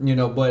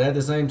But at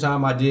the same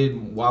time, I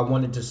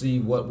wanted to see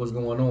what was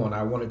going on.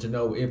 I wanted to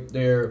know if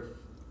their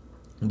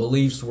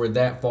beliefs were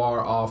that far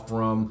off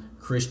from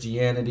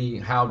Christianity,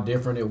 how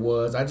different it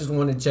was. I just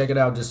wanted to check it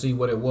out to see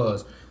what it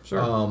was.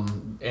 Sure.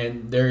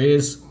 And there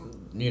is,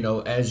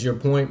 as your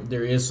point,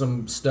 there is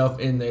some stuff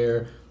in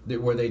there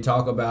where they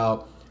talk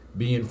about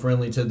being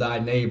friendly to thy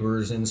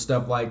neighbors and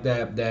stuff like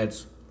that.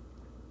 That's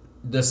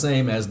the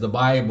same as the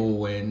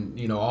Bible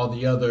and all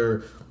the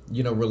other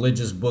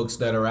religious books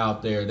that are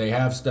out there. They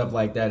have stuff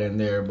like that in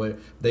there, but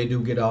they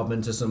do get off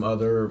into some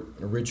other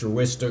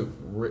ritualistic.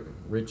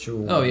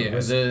 Oh yeah,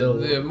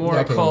 the more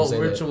occult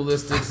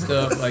ritualistic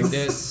stuff like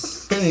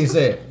that. Can't even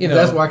say it.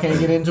 That's why I can't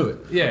get into it.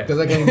 Yeah, because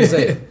I can't even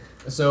say it.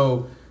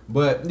 So.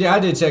 But yeah, I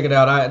did check it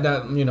out.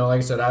 Like I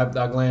said,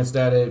 I glanced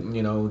at it,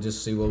 just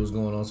to see what was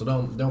going on. So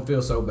don't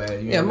feel so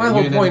bad. My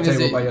whole point is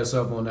that by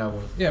yourself on that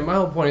one. Yeah, my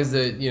whole point is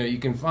that you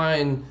can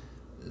find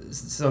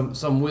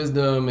some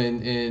wisdom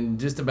in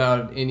just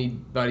about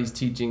anybody's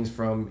teachings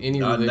from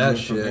any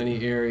religion, from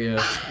any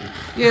area.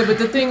 Yeah, but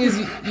the thing is,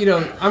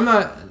 I'm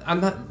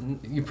not.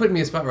 You put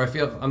me in a spot where I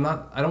feel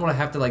I don't want to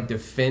have to like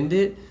defend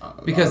it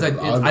because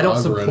I don't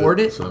support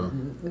it. So.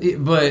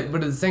 But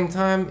at the same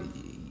time.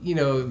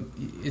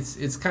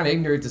 It's kind of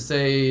ignorant to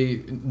say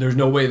there's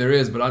no way there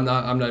is, but I'm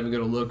not even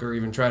going to look or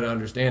even try to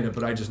understand it.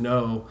 But I just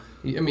know.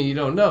 I mean, you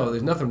don't know.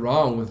 There's nothing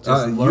wrong with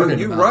just learning.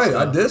 You're about right.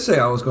 stuff. I did say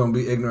I was going to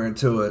be ignorant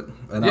to it,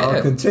 and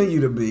I'll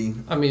continue to be.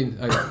 I mean,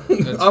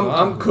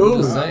 I'm cool.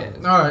 I'm just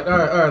saying. All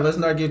right. Let's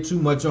not get too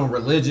much on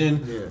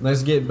religion. Yeah.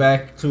 Let's get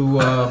back to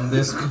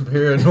this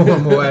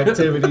paranormal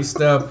activity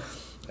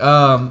stuff.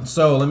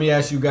 So let me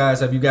ask you guys: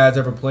 have you guys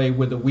ever played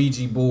with a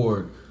Ouija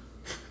board?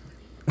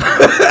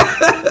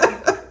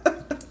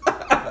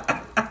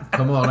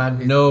 Come on, I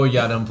know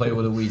y'all done played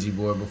with a Ouija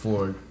board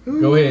before.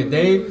 Go ahead,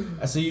 Dave.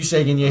 I see you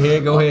shaking your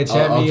head. Go ahead,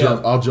 chat me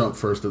up. I'll jump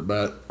first at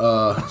bat.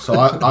 So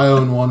I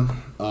own one.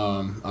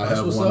 I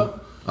have what's one.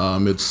 Up?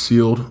 It's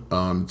sealed.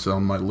 It's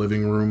on my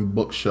living room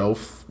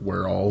bookshelf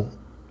where I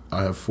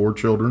have 4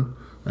 children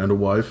and a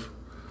wife.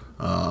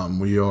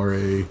 We are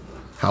a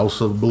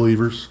house of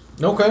believers.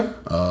 Okay.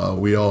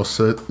 We all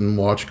sit and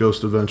watch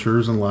Ghost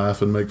Adventures and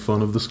laugh and make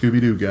fun of the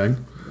Scooby-Doo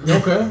gang.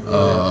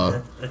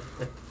 Okay.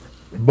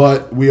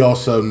 But we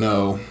also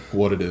know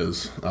what it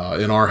is.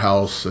 In our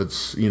house,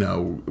 it's,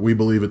 we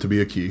believe it to be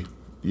a key,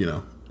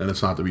 and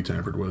it's not to be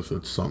tampered with.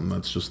 It's something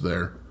that's just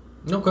there.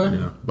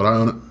 Okay. But I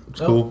own it. It's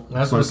cool.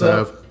 That's it's nice to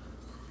have.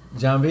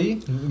 John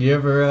B., you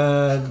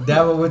ever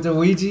dabble with the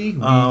Ouija?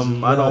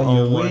 I don't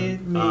own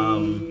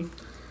one.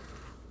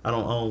 I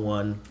don't own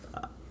one.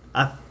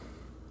 I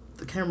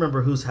can't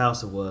remember whose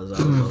house it was. I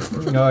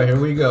don't know. Oh,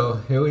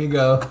 here we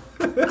go.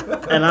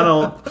 And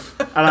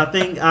I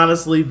think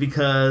honestly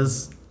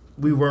because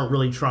we weren't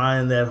really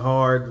trying that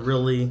hard,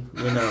 really,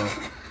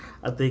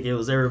 I think it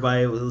was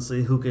everybody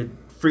who could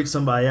freak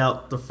somebody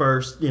out the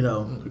first,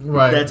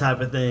 right. That type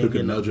of thing. Who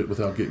could nudge it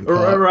without getting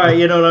caught. Right,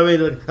 you know what I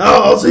mean? Like,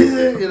 oh, see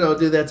it,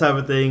 do that type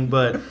of thing.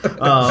 But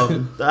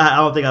I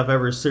don't think I've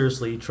ever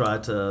seriously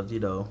tried to,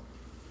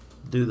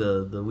 do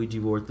the Ouija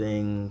board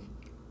thing.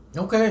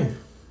 Okay.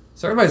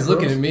 So everybody's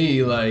looking at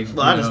me like.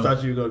 Well, I just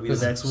thought you were going to be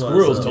the next one.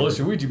 Squirrels told us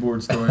your Ouija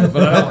board story,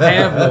 but I don't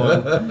have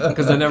one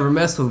because I never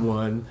messed with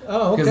one.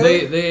 Oh, okay.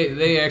 Because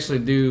they actually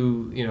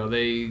do.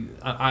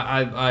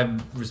 I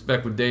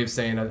respect what Dave's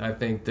saying. I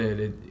think that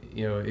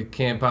it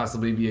can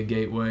possibly be a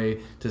gateway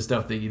to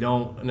stuff that you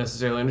don't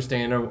necessarily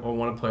understand or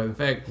want to play. In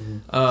fact,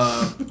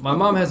 my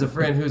mom has a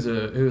friend who's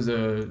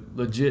a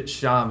legit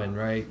shaman,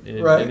 right?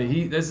 Right.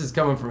 And this is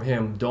coming from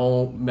him.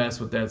 Don't mess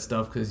with that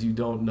stuff because you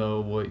don't know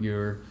what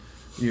you're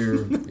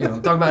talking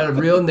about a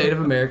real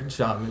Native American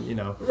shaman,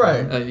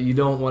 right? You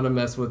don't want to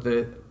mess with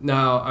it.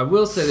 Now, I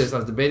will say this: I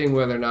was debating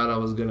whether or not I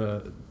was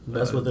gonna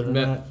mess with it or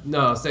not.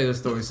 No, I'll say this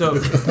story. So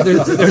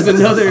there's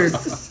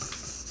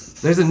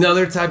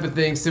another type of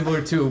thing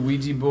similar to a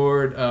Ouija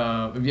board.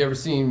 Have you ever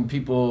seen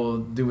people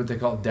do what they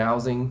call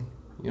dowsing?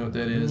 You know what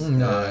that is?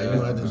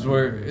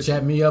 No,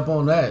 chat me up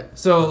on that.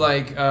 So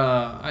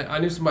I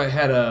knew somebody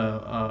had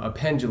a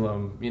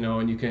pendulum,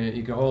 and you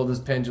can hold this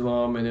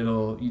pendulum and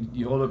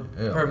you hold it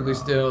perfectly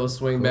still,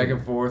 swing back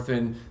and forth,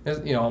 and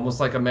almost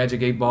like a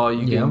magic 8-ball.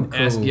 You can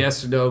ask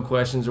yes or no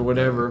questions or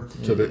whatever.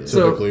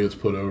 Typically, it's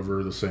put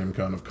over the same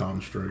kind of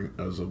construct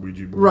as a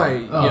Ouija board.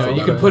 Right.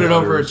 You can put it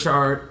over a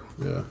chart.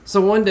 Yeah. So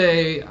one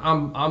day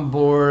I'm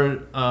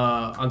bored.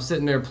 I'm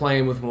sitting there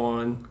playing with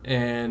one,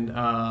 and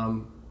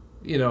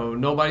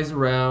nobody's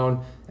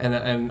around, and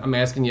I'm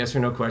asking yes or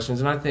no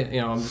questions, and I think,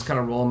 I'm just kind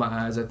of rolling my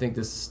eyes. I think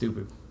this is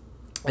stupid.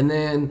 And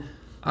then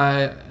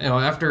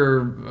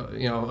after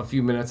a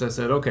few minutes, I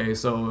said, okay,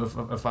 so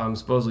if I'm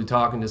supposedly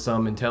talking to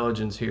some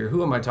intelligence here,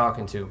 who am I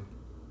talking to?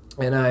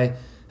 And I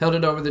held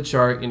it over the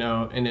chart,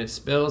 and it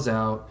spells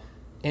out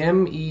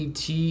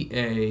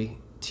METATRON.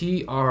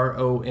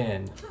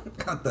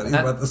 I thought he was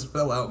about to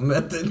spell out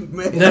method,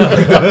 man. No.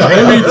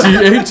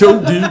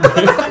 METHOD.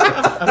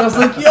 And I was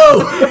like,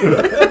 yo,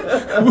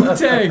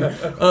 Wu-Tang.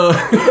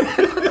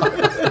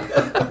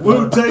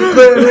 Wu-Tang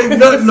Clan ain't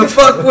nothing to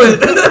fuck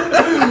with.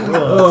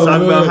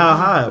 Talk about how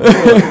high.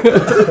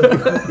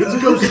 It's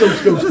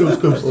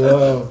ghost.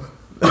 Wow.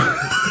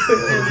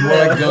 More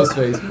like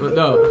Ghostface, but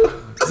no.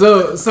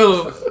 So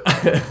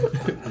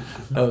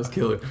that was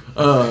killer.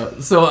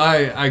 So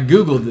I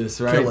Googled this,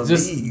 right?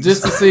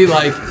 Just to see,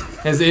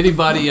 has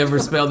anybody ever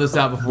spelled this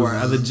out before?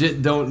 I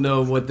legit don't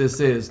know what this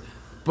is.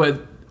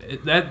 But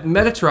that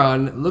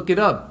Metatron, look it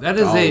up. That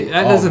is an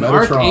Metatron,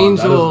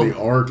 archangel. That is the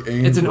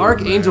archangel. It's an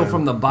archangel man.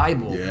 from the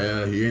Bible.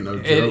 Yeah, he ain't no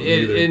joke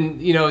either.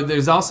 And you know,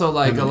 there's also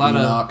like And a lot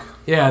Enoch.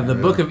 of the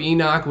Book of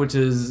Enoch, which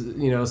is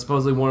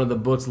supposedly one of the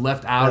books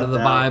left out of the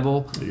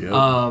Bible.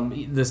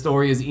 Yep. The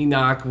story is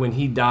Enoch, when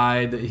he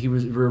died, he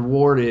was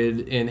rewarded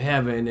in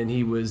heaven, and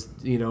he was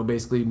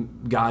basically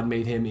God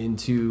made him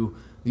into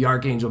the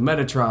archangel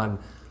Metatron.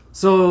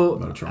 So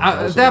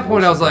at that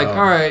point, I was like, all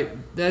right,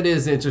 that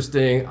is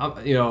interesting.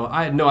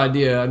 I had no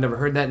idea. I've never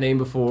heard that name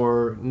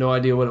before. No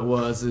idea what it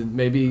was. And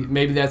maybe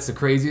that's the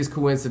craziest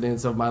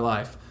coincidence of my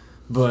life.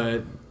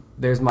 But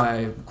there's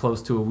my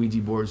close to a Ouija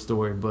board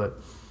story. But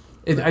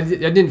I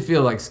didn't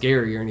feel like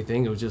scary or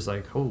anything. It was just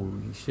like,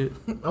 holy shit.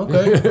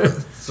 Okay.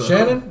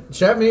 Shannon,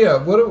 chat me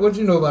up. What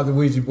you know about the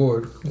Ouija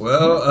board?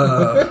 Well,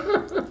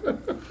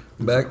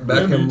 back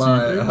in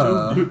my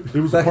it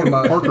was back a in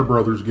my Parker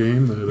Brothers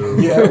game. That,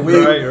 yeah,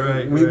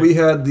 Right. we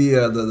had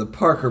the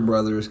Parker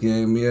Brothers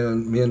game. Me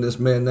and this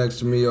man next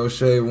to me,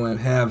 O'Shea, went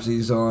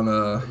halvesies on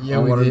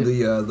one of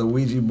the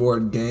Ouija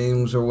board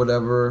games or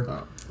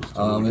whatever.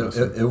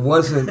 It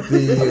wasn't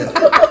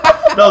the.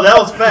 No, that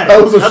was fact.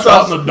 That was a that's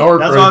shot why, in the dark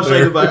That's right why I'm there.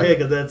 shaking my head,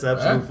 because that's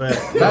absolute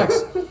fact.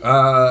 Facts.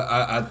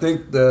 I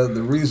think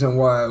the reason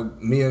why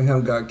me and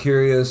him got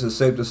curious is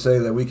safe to say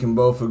that we can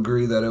both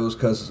agree that it was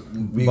because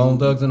we Bone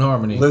Thugs and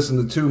Harmony.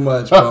 listened to too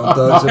much Bone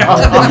Thugs and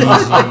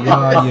Harmony.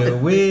 Are you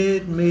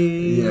with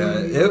me?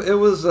 Yeah, it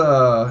was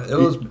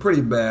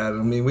pretty bad. I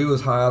mean, we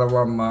was high out of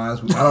our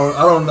minds. I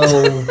don't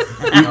know.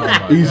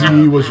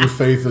 Easy was your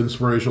faith,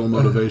 inspirational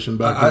motivation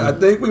back then. I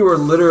think we were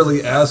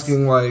literally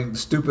asking like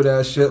stupid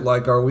ass shit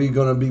like, are we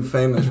gonna be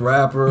famous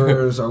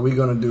rappers? Are we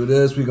gonna do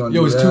this? We gonna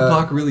do is that?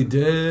 Tupac really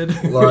dead?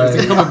 Like-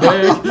 Is he coming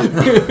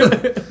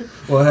back?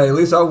 Well, hey, at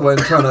least I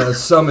wasn't trying to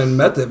summon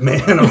Method Man.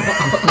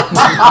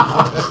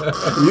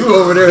 You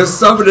over there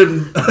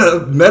summoning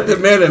Method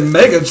Man and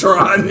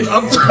Megatron.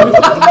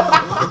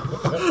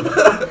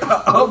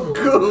 I'm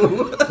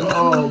cool.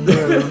 Oh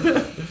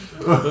man.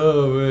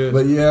 Oh man.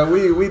 But yeah,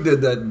 we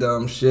did that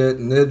dumb shit,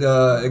 and it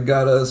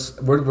got us.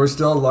 We're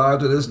still alive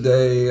to this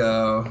day.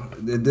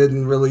 It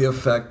didn't really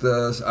affect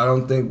us. I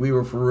don't think we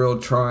were for real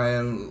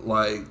trying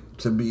like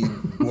to be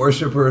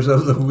worshipers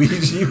of the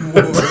Ouija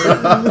board.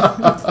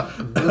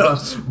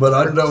 But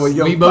I know when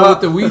We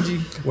both the Ouija.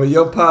 when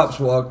your pops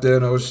walked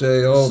in,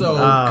 O'Shea, oh So- my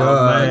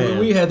god. man.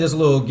 We had this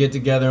little get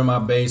together in my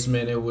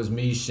basement. It was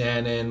me,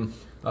 Shannon,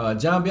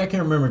 John B. I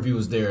can't remember if he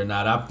was there or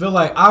not. I feel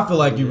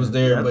like he was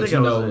there, I but think you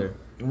I was know, there.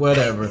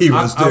 whatever. He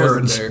was I there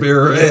in wasn't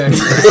spirit.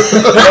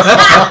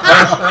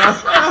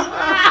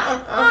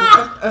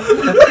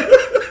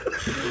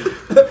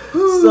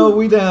 So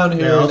we down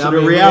here. Yeah, and,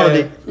 alternate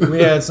reality. We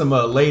had some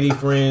lady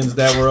friends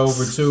that were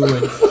over too,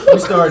 and we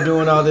started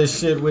doing all this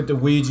shit with the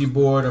Ouija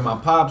board. And my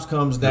pops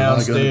comes Am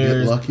I gonna get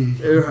downstairs. lucky?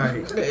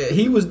 Right.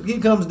 He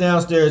comes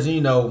downstairs,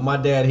 and, my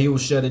dad, he will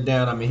shut it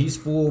down. I mean, he's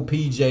full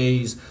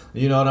PJs,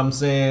 you know what I'm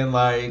saying?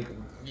 Like,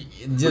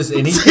 just,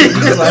 and he's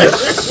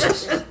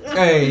like,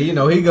 hey,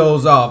 he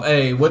goes off.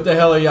 Hey, what the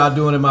hell are y'all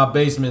doing in my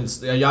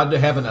basement? Are y'all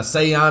having a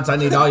seance? I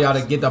need all y'all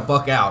to get the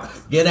fuck out.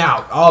 Get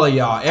out, all of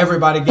y'all.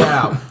 Everybody get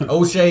out.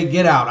 O'Shea,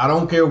 get out. I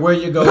don't care where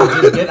you go,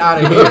 just get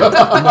out of here.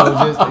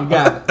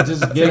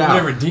 Just get out.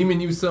 Whatever demon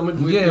you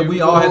summoned with Yeah, you.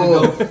 we all had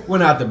to go.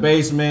 Went out the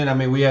basement. I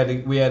mean, we had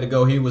to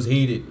go. He was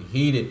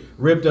heated.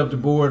 Ripped up the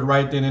board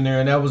right then and there,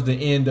 and that was the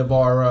end of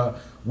our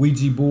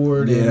Ouija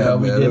board. Yeah,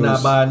 and we man, did it not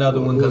was- buy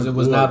another one because it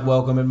was boy. not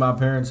welcome in my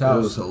parents' That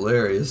was house.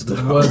 hilarious.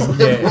 It was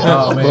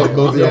oh man,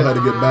 Both of y'all had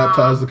to get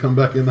baptized to come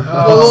back in the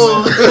house.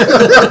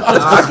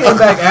 I came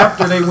back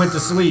after they went to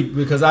sleep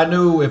because I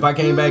knew if I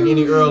came back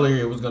any earlier,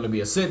 it was going to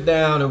be a sit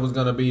down. It was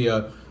going to be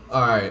all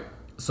right.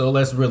 So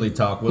let's really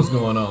talk. What's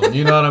going on?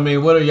 You know what I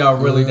mean? What are y'all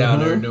really down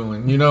there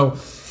doing?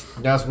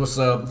 That's what's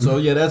up. So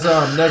yeah, that's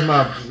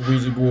my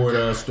Ouija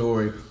board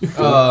story.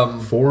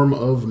 Form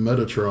of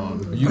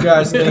Metatron. You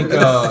guys think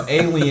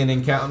alien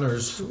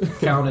encounters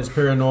count as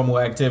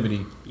paranormal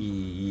activity?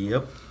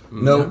 Yep.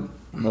 Nope.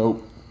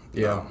 Nope.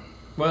 Yeah.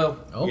 Well,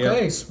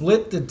 Okay,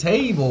 split the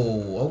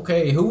table.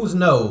 Okay, who was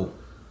no?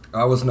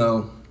 I was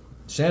no.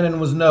 Shannon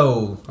was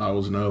no. I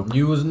was no.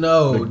 You was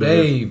no. Big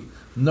Dave. Dave,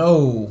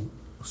 no.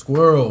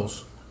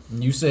 Squirrels.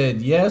 You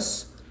said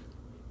yes.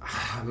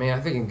 man,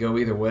 I think it can go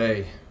either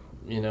way.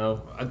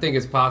 I think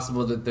it's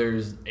possible that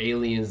there's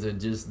aliens that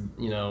just,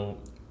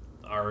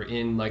 are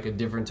in like a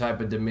different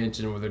type of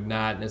dimension where they're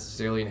not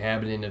necessarily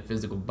inhabiting a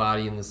physical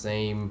body in the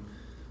same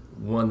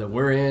one that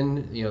we're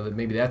in. That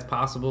maybe that's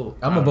possible.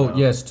 I'm I gonna don't vote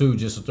know. yes too,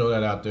 just to throw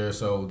that out there.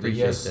 So the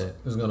Appreciate yes that.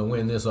 is gonna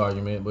win this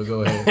argument. But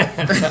go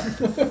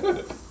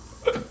ahead.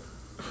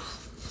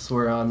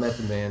 Swear on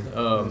Method Man.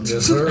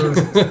 Yes,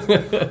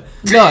 sir.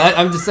 No,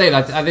 I'm just saying.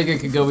 I think it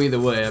could go either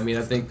way. I mean,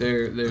 I think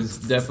there's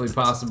definitely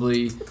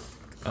possibly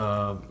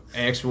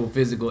actual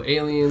physical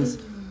aliens.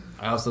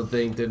 I also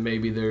think that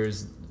maybe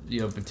there's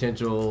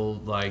potential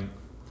like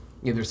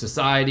either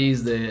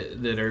societies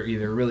that are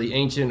either really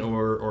ancient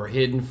or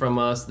hidden from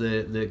us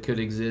that could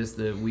exist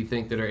that we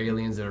think that are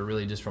aliens that are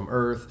really just from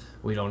Earth.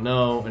 We don't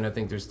know, and I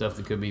think there's stuff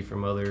that could be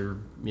from other,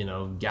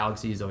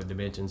 galaxies or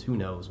dimensions. Who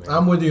knows, man?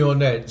 I'm with you on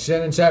that.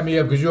 Shannon, chat me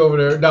up because you're over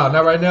there. No,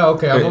 not right now.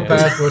 Okay, I'm gonna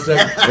pass for a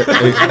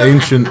second.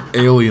 Ancient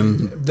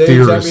alien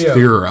theorists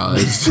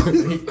theorized.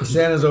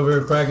 Shannon's over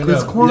here cracking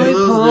It's up. quite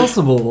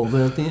possible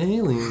that the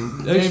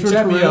alien Dave,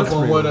 chat me up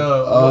on what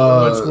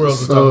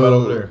squirrels are talking about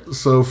over there.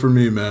 So for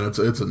me, man, it's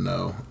a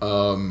no.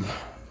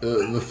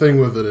 The thing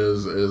with it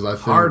is I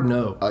think hard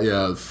no.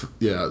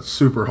 Yeah,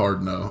 super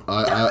hard no.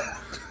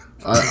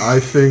 I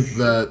think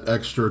that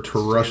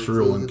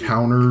extraterrestrial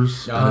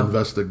encounters and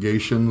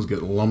investigations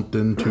get lumped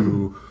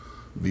into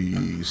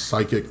the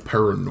psychic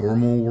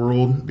paranormal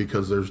world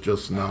because there's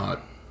just not,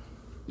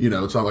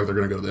 it's not like they're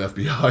going to go to the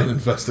FBI and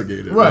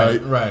investigate it,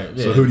 right? Right.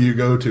 Yeah. So who do you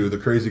go to? The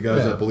crazy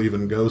guys that believe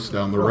in ghosts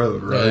down the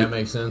road, right? Yeah, that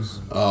makes sense.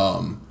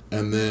 And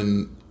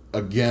then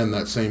again,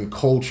 that same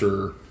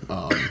culture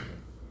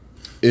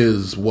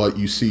is what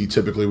you see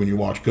typically when you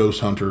watch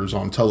Ghost Hunters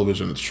on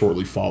television. It's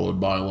shortly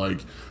followed by like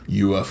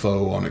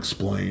UFO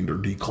Unexplained or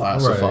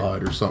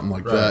Declassified or something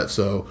like that.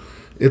 So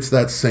it's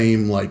that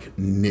same like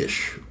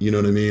niche, you know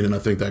what I mean? And I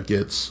think that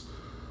gets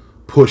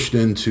pushed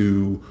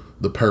into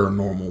the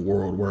paranormal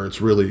world where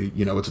it's really,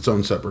 it's its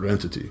own separate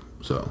entity.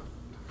 So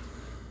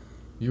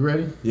you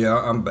ready? Yeah,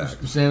 I'm back.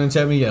 Shannon,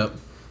 chat me up.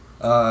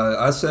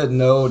 I said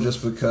no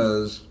just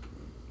because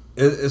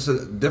it's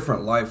a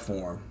different life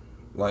form.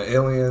 Like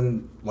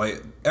alien,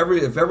 like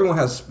if everyone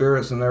has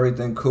spirits and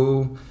everything,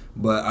 cool.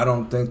 But I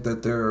don't think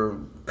that they're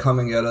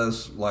coming at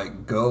us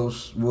like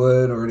ghosts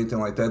would or anything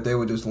like that. They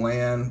would just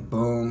land,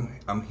 boom,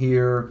 I'm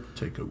here.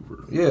 Take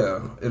over.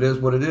 Yeah, it is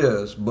what it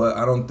is. But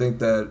I don't think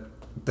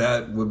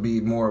that would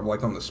be more of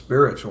like on the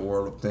spiritual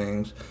world of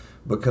things.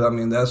 Because, I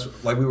mean, that's,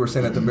 like we were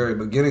saying at the very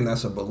beginning,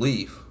 that's a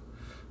belief.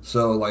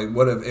 So, like,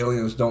 what if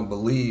aliens don't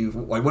believe?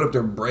 Like, what if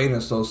their brain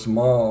is so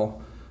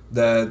small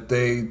that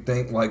they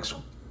think like...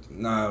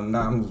 I'm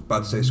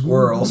about to say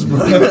squirrels,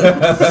 but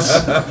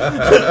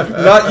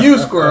not you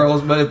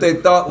squirrels. But if they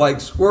thought like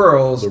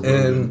squirrels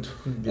and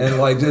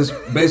like just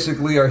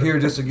basically are here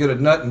just to get a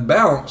nut and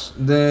bounce,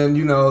 then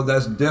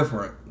that's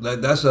different.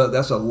 That's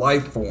a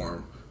life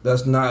form.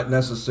 That's not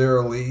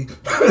necessarily.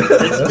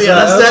 It's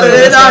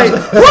Saturday night.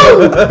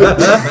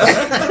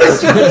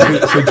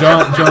 So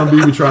John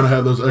B be trying to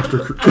have those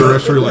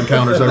extraterrestrial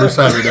encounters every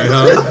Saturday,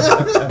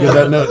 huh? Get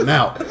that nut and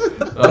out.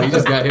 Oh, he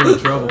just got him in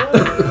trouble. But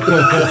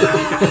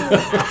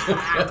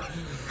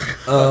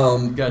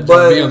on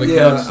the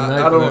couch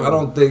tonight I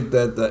don't think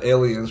that the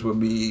aliens would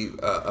be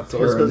a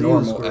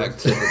paranormal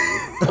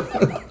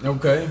activity.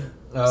 Okay.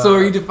 So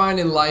are you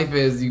defining life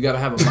as you got to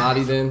have a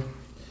body then?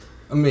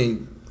 I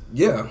mean,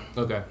 yeah.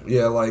 Okay.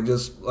 Yeah, like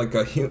just like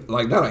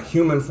not a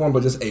human form,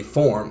 but just a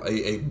form,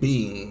 a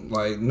being,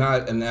 like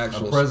not an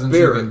actual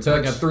spirit,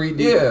 like a 3D.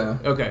 Yeah.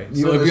 Okay.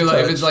 So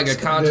if it's like a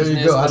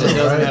consciousness but it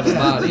doesn't have a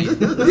body,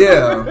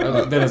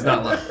 yeah, then it's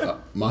not life.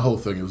 My whole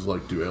thing is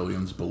like, do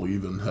aliens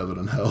believe in heaven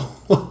and hell?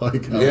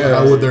 Like,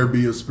 how would there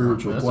be a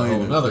spiritual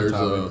plane if there's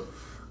a?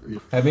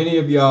 Have any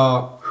of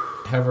y'all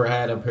ever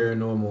had a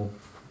paranormal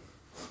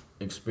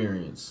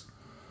experience,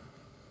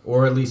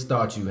 or at least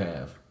thought you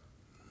have?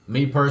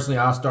 Me personally,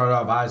 I'll start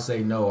off. I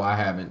say no, I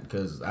haven't,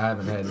 because I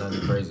haven't had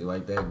nothing crazy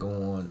like that go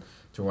on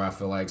to where I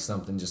feel like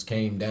something just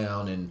came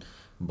down and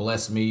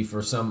blessed me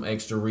for some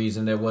extra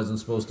reason that wasn't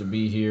supposed to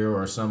be here,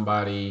 or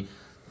somebody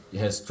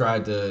has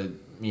tried to,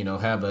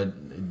 have a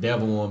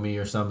devil on me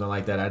or something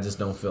like that. I just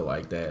don't feel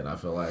like that. I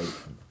feel like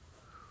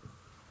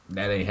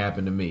that ain't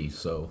happened to me.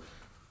 So,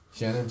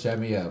 Shannon, chat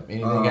me up.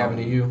 Anything happened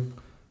to you?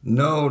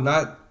 No,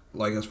 not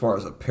like as far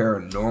as a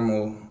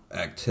paranormal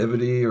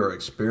activity or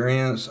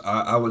experience.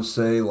 I would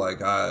say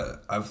like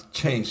I've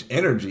changed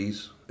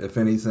energies, if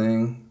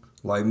anything.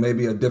 Like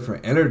maybe a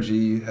different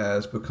energy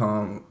has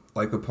become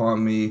like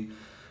upon me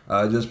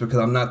just because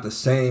I'm not the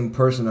same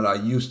person that I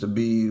used to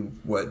be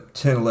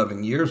 10,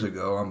 11 years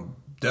ago. I'm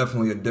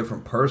definitely a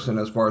different person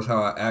as far as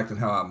how I act and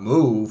how I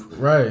move.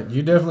 Right.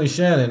 You definitely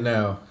Shannon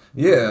now.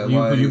 Yeah.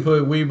 You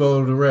put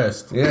Weibo to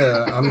rest.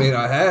 Yeah, I mean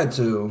I had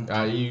to.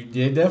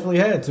 You definitely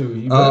had to.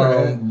 You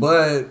better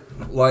but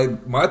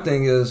like my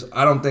thing is,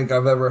 I don't think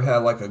I've ever had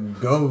like a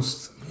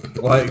ghost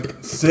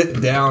like sit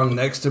down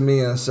next to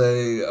me and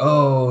say,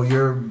 "Oh,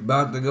 you're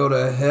about to go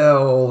to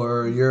hell,"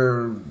 or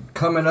 "You're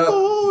coming up."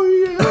 Oh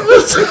yeah.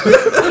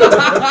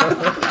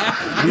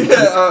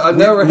 Yeah, I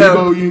never had.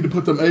 You need to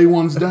put them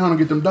A1s down and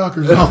get them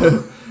Dockers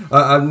on.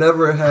 I've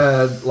never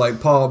had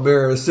like Paul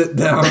Bearer sit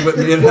down with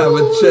me and have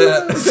a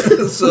chat.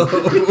 So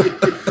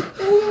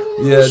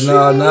yeah,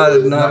 no,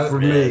 not for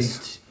me.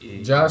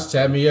 Josh,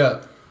 chat me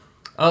up.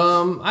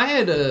 I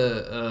had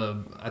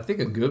I think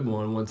a good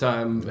one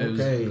time.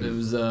 It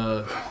was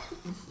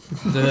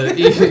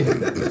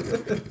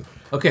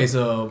okay,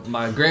 so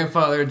my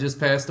grandfather just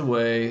passed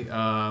away.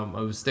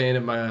 I was staying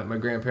at my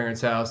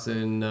grandparents' house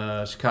in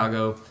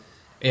Chicago,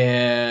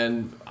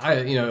 and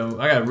I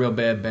got a real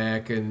bad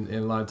back, and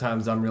a lot of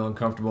times I'm real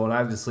uncomfortable, and I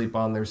had to sleep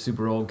on their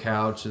super old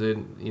couch.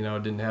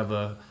 Didn't have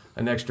a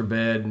an extra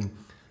bed, and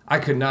I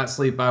could not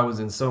sleep. I was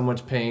in so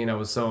much pain. I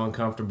was so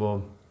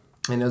uncomfortable.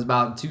 And it was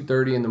about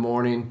 2:30 in the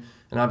morning,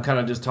 and I'm kind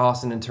of just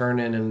tossing and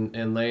turning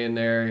and laying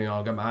there. You know,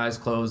 I got my eyes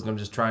closed, and I'm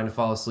just trying to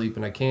fall asleep,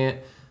 and I can't.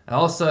 And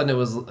all of a sudden, it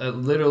was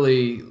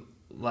literally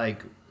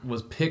like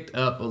was picked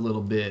up a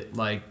little bit,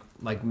 like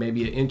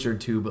maybe an inch or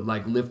two, but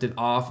like lifted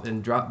off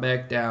and dropped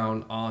back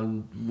down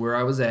on where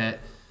I was at.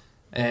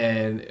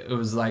 And it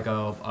was like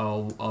a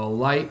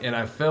light, and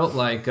I felt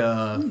like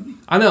I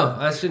know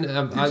I shouldn't.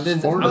 I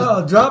didn't.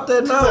 Drop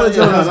that knowledge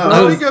on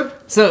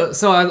us.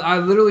 So I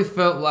literally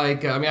felt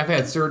like I mean, I've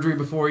had surgery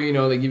before. You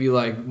know, they give you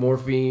like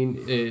morphine,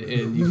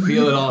 and you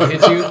feel it all hit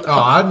you. Oh,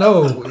 I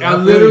know. I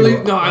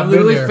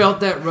literally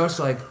felt that rush.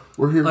 Like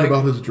we're hearing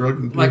about his drug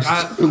abuse. Like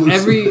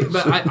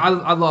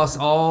I lost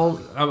all.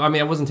 I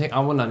mean, I wasn't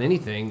on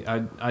anything.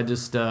 I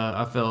just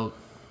I felt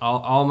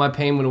all my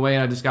pain went away,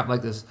 and I just got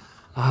like this.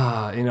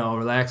 You know,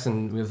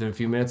 relaxing. Within a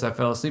few minutes, I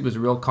fell asleep. It was a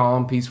real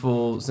calm,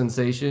 peaceful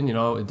sensation. You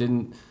know, it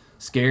didn't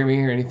scare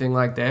me or anything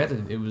like that.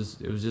 It was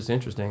just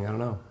interesting. I don't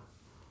know.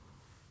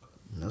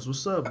 That's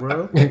what's up,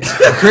 bro.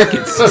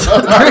 Crickets.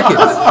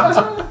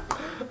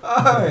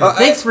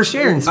 Thanks for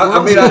sharing.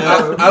 I mean,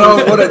 I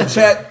don't want to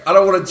chat. I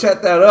don't want to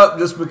chat that up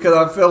just because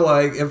I feel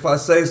like if I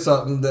say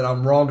something, then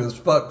I'm wrong as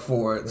fuck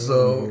for it.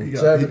 So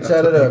chat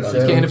it up.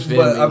 Can't offend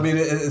but me. I mean,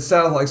 it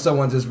sounds like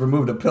someone just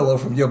removed a pillow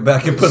from your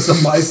back and put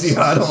some icy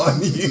hot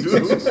on you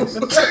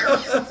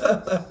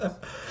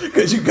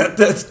because you got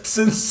that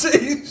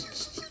sensation.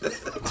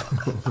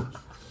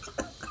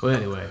 Well,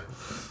 anyway,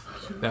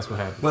 that's what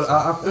happened. But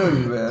I feel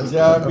you, man.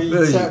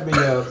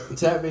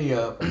 Chat me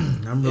up.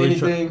 I'm really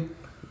Anything?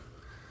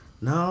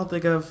 No, I don't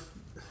think I've.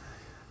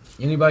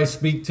 Anybody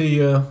speak to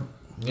you?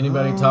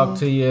 Anybody talk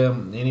to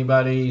you?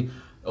 Anybody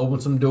open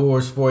some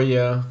doors for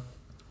you?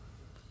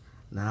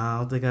 No, I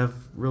don't think I've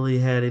really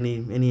had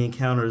any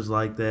encounters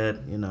like that.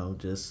 You know,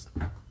 just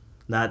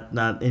not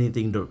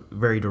anything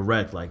very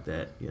direct like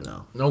that. You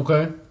know.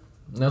 Okay,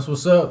 that's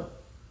what's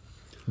up,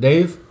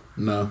 Dave.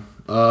 No.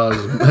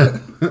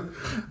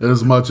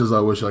 As much as I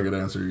wish I could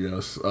answer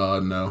yes,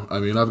 no. I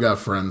mean, I've got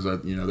friends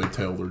that they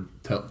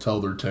tell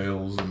their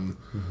tales and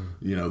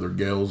their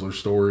gales or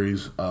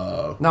stories.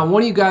 Now,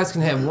 one of you guys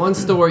can have one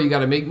story. You got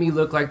to make me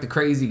look like the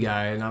crazy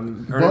guy, and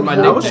I'm earning my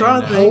nickname. I was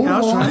trying to think.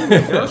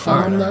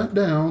 Calm that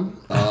down.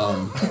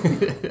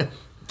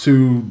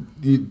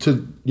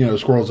 To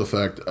Squirrel's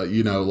effect.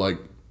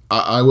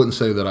 I wouldn't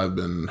say that I've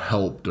been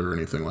helped or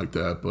anything like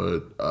that,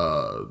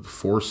 but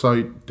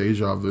foresight,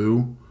 deja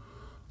vu.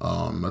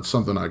 That's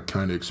something I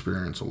kind of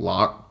experience a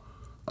lot.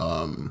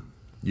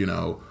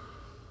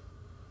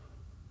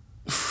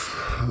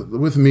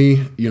 With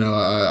me,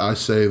 I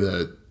say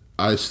that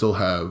I still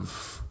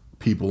have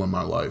people in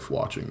my life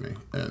watching me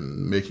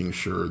and making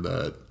sure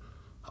that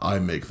I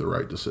make the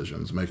right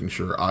decisions, making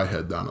sure I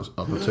head down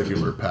a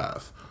particular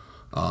path.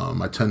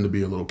 I tend to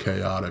be a little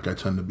chaotic. I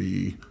tend to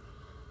be,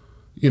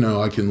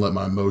 I can let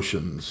my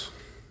emotions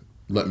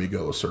let me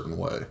go a certain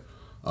way.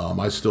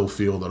 I still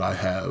feel that I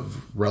have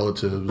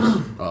relatives,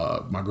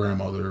 my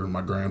grandmother,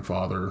 my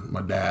grandfather,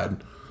 my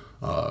dad,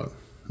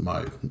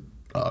 my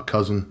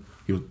cousin.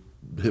 He was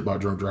hit by a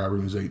drunk driver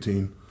when he was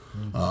 18.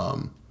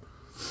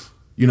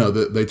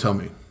 They tell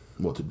me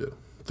what to do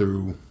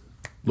through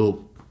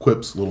little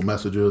quips, little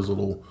messages,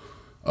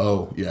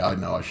 oh, yeah, I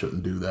know I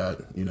shouldn't do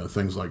that,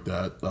 things like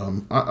that.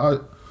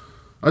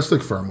 I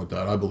stick firm with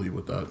that. I believe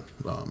with that.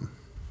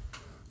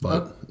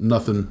 But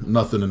nothing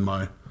in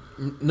my...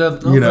 my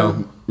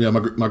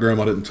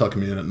grandma didn't tuck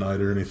me in at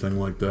night or anything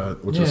like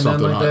that, which is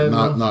something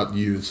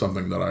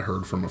something that I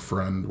heard from a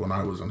friend when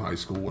I was in high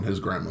school when his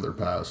grandmother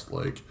passed.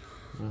 Wow.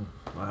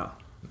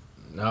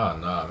 Nah,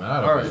 man.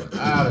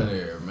 Out of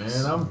there,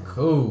 man. I'm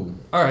cool.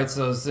 All right,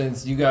 so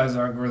since you guys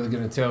aren't really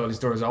going to tell any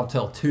stories, I'll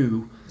tell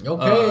two.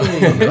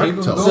 Okay. I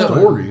can tell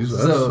stories.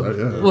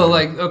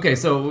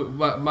 So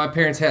my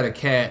parents had a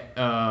cat.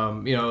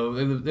 They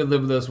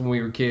lived with us when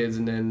we were kids,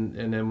 and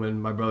then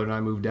when my brother and I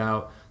moved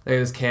out, they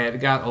had this cat. It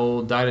got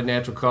old, died of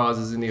natural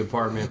causes in the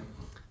apartment.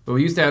 But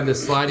we used to have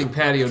this sliding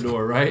patio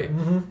door, right?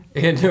 Mm-hmm.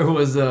 And there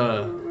was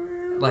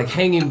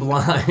hanging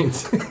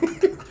blinds.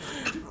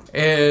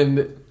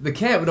 And the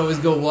cat would always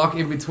go walk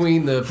in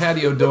between the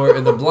patio door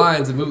and the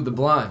blinds and move the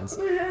blinds.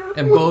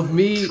 And both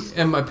me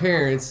and my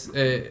parents,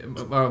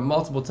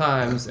 multiple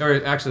times,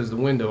 or actually it was the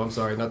window, I'm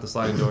sorry, not the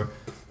sliding door,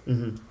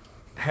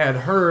 had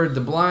heard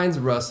the blinds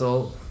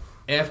rustle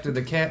after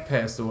the cat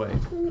passed away.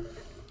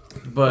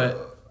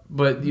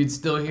 But you'd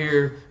still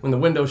hear when the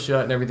window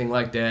shut and everything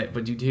like that,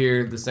 but you'd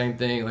hear the same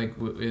thing,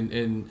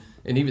 and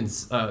even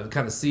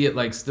kind of see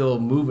it still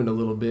moving a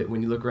little bit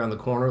when you look around the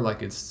corner,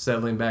 like it's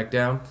settling back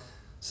down.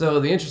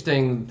 So the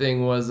interesting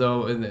thing was,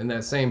 though, in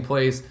that same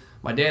place,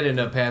 my dad ended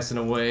up passing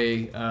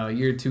away a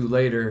year or two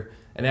later,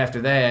 and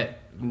after that,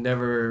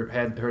 never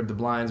had heard the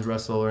blinds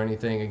rustle or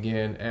anything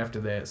again after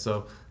that.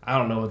 So I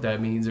don't know what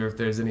that means or if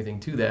there's anything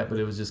to that, but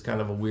it was just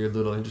kind of a weird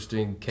little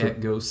interesting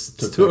cat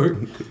ghost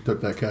story. Took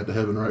that cat to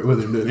heaven right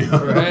with him, didn't he?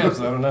 Perhaps,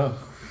 I don't know.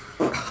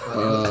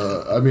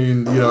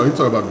 You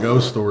talk about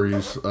ghost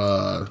stories.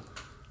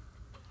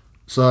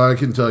 So I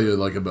can tell you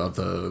like about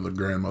the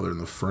grandmother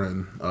and the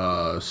friend.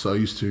 So I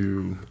used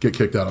to get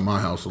kicked out of my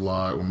house a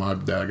lot when my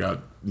dad got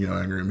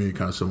angry at me,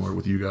 kind of similar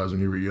with you guys when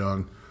you were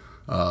young.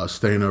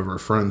 Staying over a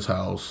friend's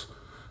house,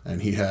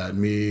 and he had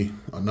me,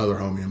 another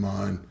homie of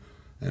mine,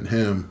 and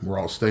him. We're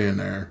all staying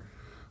there.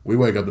 We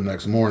wake up the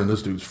next morning.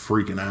 This dude's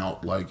freaking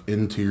out, like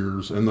in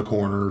tears, in the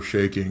corner,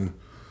 shaking,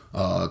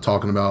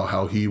 talking about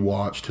how he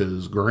watched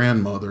his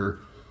grandmother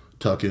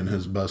tuck in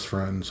his best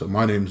friend. So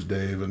my name's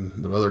Dave, and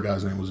the other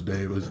guy's name was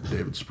Dave. It was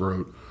David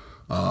Sproat.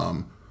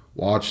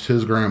 Watched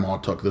his grandma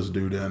tuck this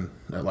dude in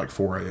at like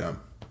 4 a.m.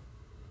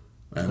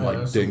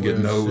 And didn't get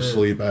no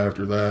sleep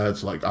after that.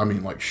 It's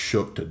like,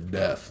 shook to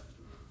death.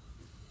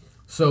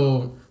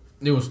 So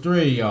there was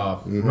 3 of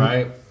y'all,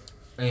 right?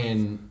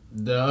 And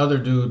the other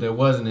dude that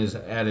wasn't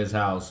at his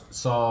house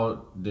saw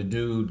the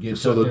dude get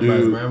tucked in by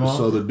his grandma.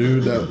 So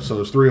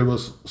there's 3 of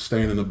us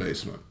staying in the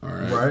basement. All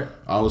right. Right.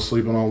 I was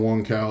sleeping on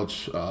one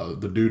couch.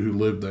 The dude who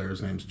lived there,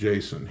 his name's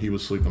Jason. He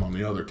was sleeping on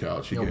the other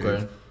couch. He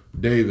gave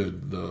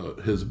David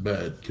his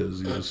bed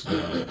because he was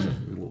a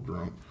little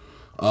drunk.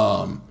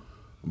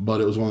 But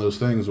it was one of those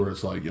things where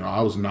it's like,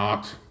 I was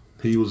knocked.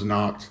 He was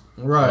knocked.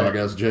 Right. But I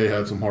guess Jay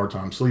had some hard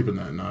time sleeping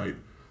that night.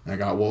 And I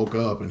got woke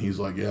up, and he's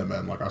like, yeah,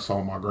 man, like I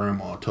saw my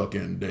grandma tuck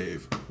in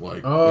Dave.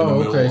 Like, oh, in the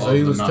middle okay. So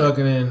he was night.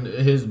 tucking in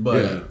his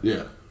buddy.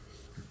 Yeah.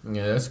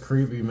 Yeah, that's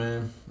creepy,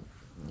 man.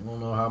 I don't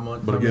know how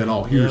much. But again,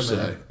 all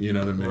hearsay, you know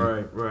what I mean?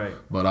 Right.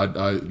 But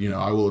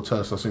I will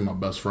attest, I seen my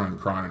best friend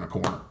crying in a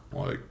corner,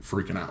 like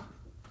freaking out.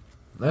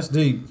 That's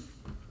deep.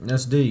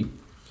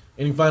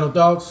 Any final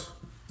thoughts?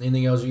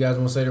 Anything else you guys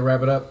want to say to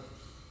wrap it up?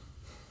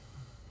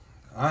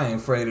 I ain't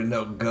afraid of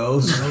no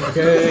ghosts.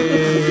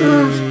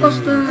 Okay.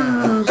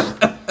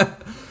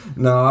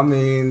 No, I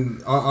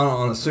mean,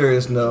 on a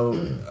serious note,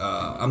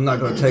 I'm not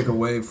going to take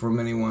away from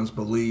anyone's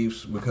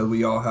beliefs because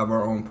we all have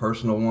our own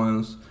personal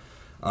ones.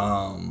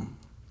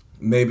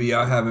 Maybe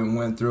I haven't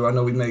went through. I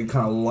know we make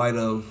kind of light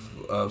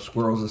of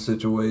squirrels in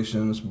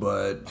situations,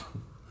 but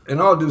in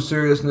all due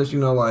seriousness,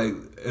 like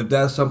if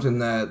that's something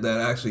that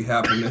actually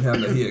happened to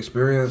him that he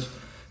experienced,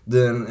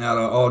 then out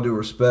of all due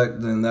respect,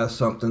 then that's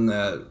something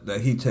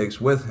that he takes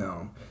with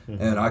him.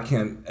 Mm-hmm. And I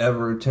can't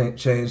ever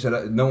change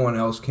that. No one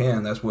else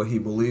can. That's what he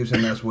believes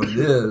in. That's what it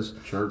is.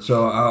 Sure.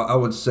 So I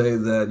would say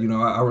that,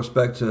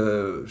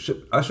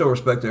 I show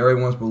respect to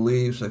everyone's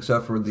beliefs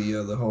except for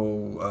the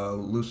whole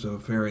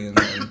Luciferian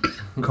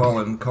and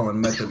calling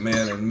Method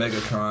Man and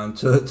Megatron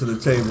to the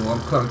table.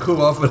 I'm kind of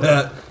cool off of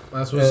that.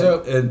 That's what's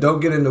up. And don't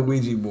get into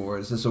Ouija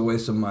boards. It's a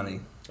waste of money.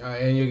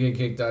 And you'll get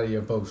kicked out of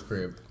your folks'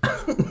 crib.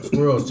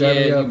 Squirrels,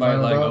 you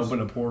might open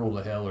a portal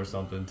to hell or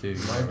something too.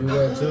 Might do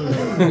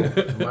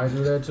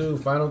that too.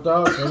 Final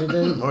thoughts?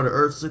 Anything? Or the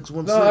Earth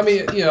 616. No, I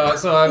mean,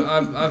 so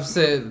I've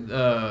said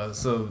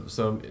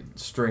some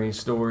strange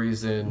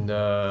stories, and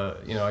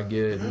I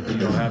get it. And you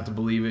don't have to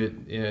believe it,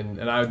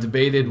 and I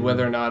debated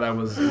whether or not I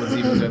was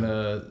even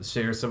gonna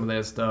share some of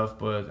that stuff,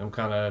 but I'm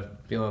kind of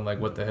feeling like,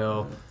 what the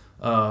hell.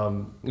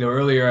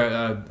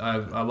 Earlier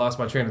I lost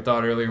my train of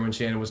thought earlier when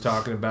Shannon was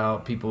talking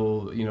about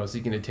people,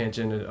 seeking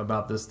attention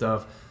about this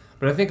stuff.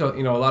 But I think, a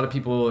lot of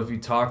people, if you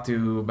talk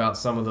to about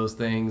some of those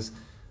things,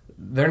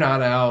 they're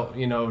not out,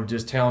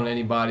 just telling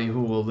anybody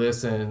who will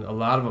listen. A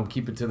lot of them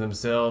keep it to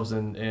themselves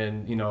and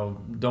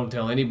don't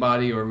tell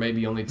anybody, or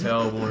maybe only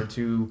tell 1 or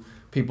 2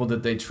 people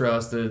that they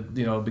trust,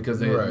 because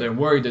they're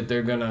worried that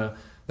they're gonna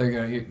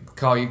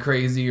call you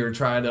crazy or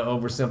try to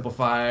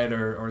oversimplify it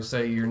or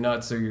say you're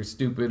nuts or you're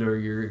stupid or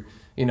you're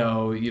you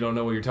don't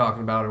know what you're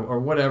talking about or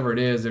whatever it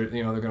is. They're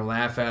they're gonna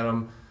laugh at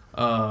them.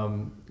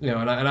 And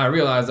I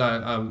realize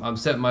I'm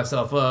setting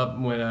myself up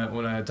when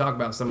I talk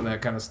about some of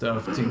that kind of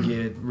stuff to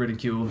get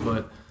ridiculed,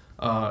 but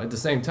at the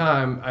same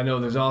time, I know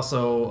there's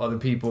also other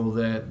people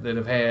that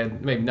have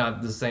had maybe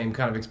not the same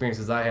kind of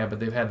experiences I have, but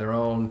they've had their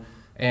own.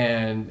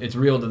 And it's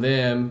real to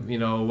them,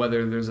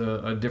 whether there's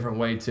a different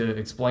way to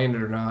explain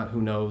it or not,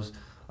 who knows.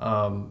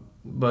 But,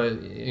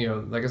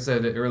 like I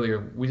said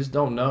earlier, we just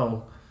don't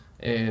know.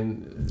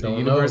 And the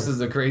universe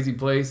is a crazy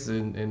place,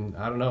 and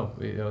I don't know.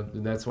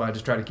 That's why I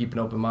just try to keep an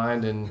open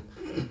mind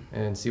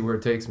and see where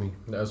it takes me.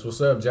 That's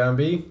what's up, John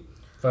B.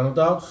 Final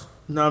thoughts?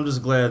 No, I'm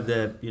just glad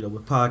that,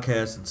 with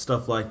podcasts and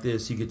stuff like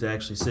this, you get to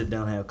actually sit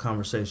down and have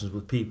conversations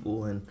with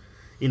people. And,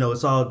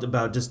 it's all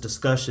about just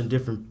discussion,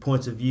 different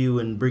points of view,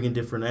 and bringing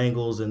different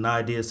angles and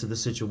ideas to the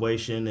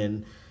situation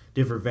and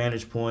different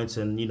vantage points.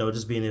 And,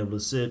 just being able to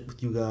sit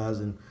with you guys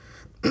and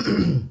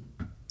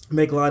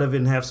make light of it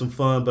and have some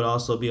fun, but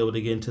also be able to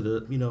get into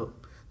the,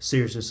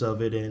 seriousness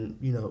of it and,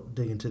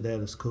 dig into that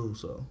is cool.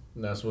 So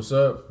that's what's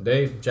up.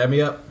 Dave, chat me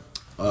up.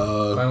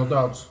 Final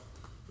thoughts?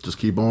 Just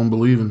keep on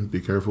believing.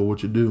 Be careful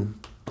what you do.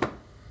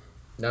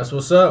 That's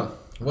what's up.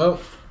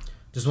 Well,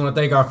 just want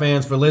to thank our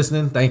fans for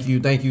listening. Thank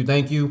you.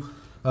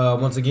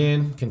 Once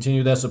again,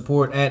 continue that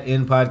support at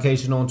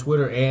InPodcation on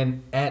Twitter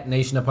and at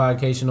Nation of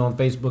Podcation on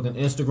Facebook and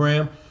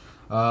Instagram.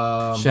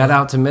 Shout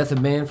out to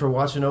Method Man for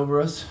watching over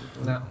us.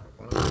 That's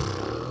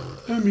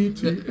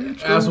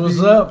what's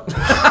up.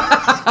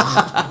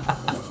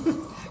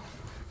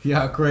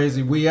 Y'all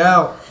crazy. We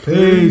out.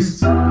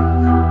 Peace.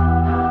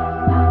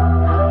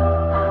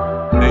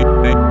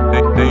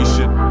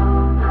 nation.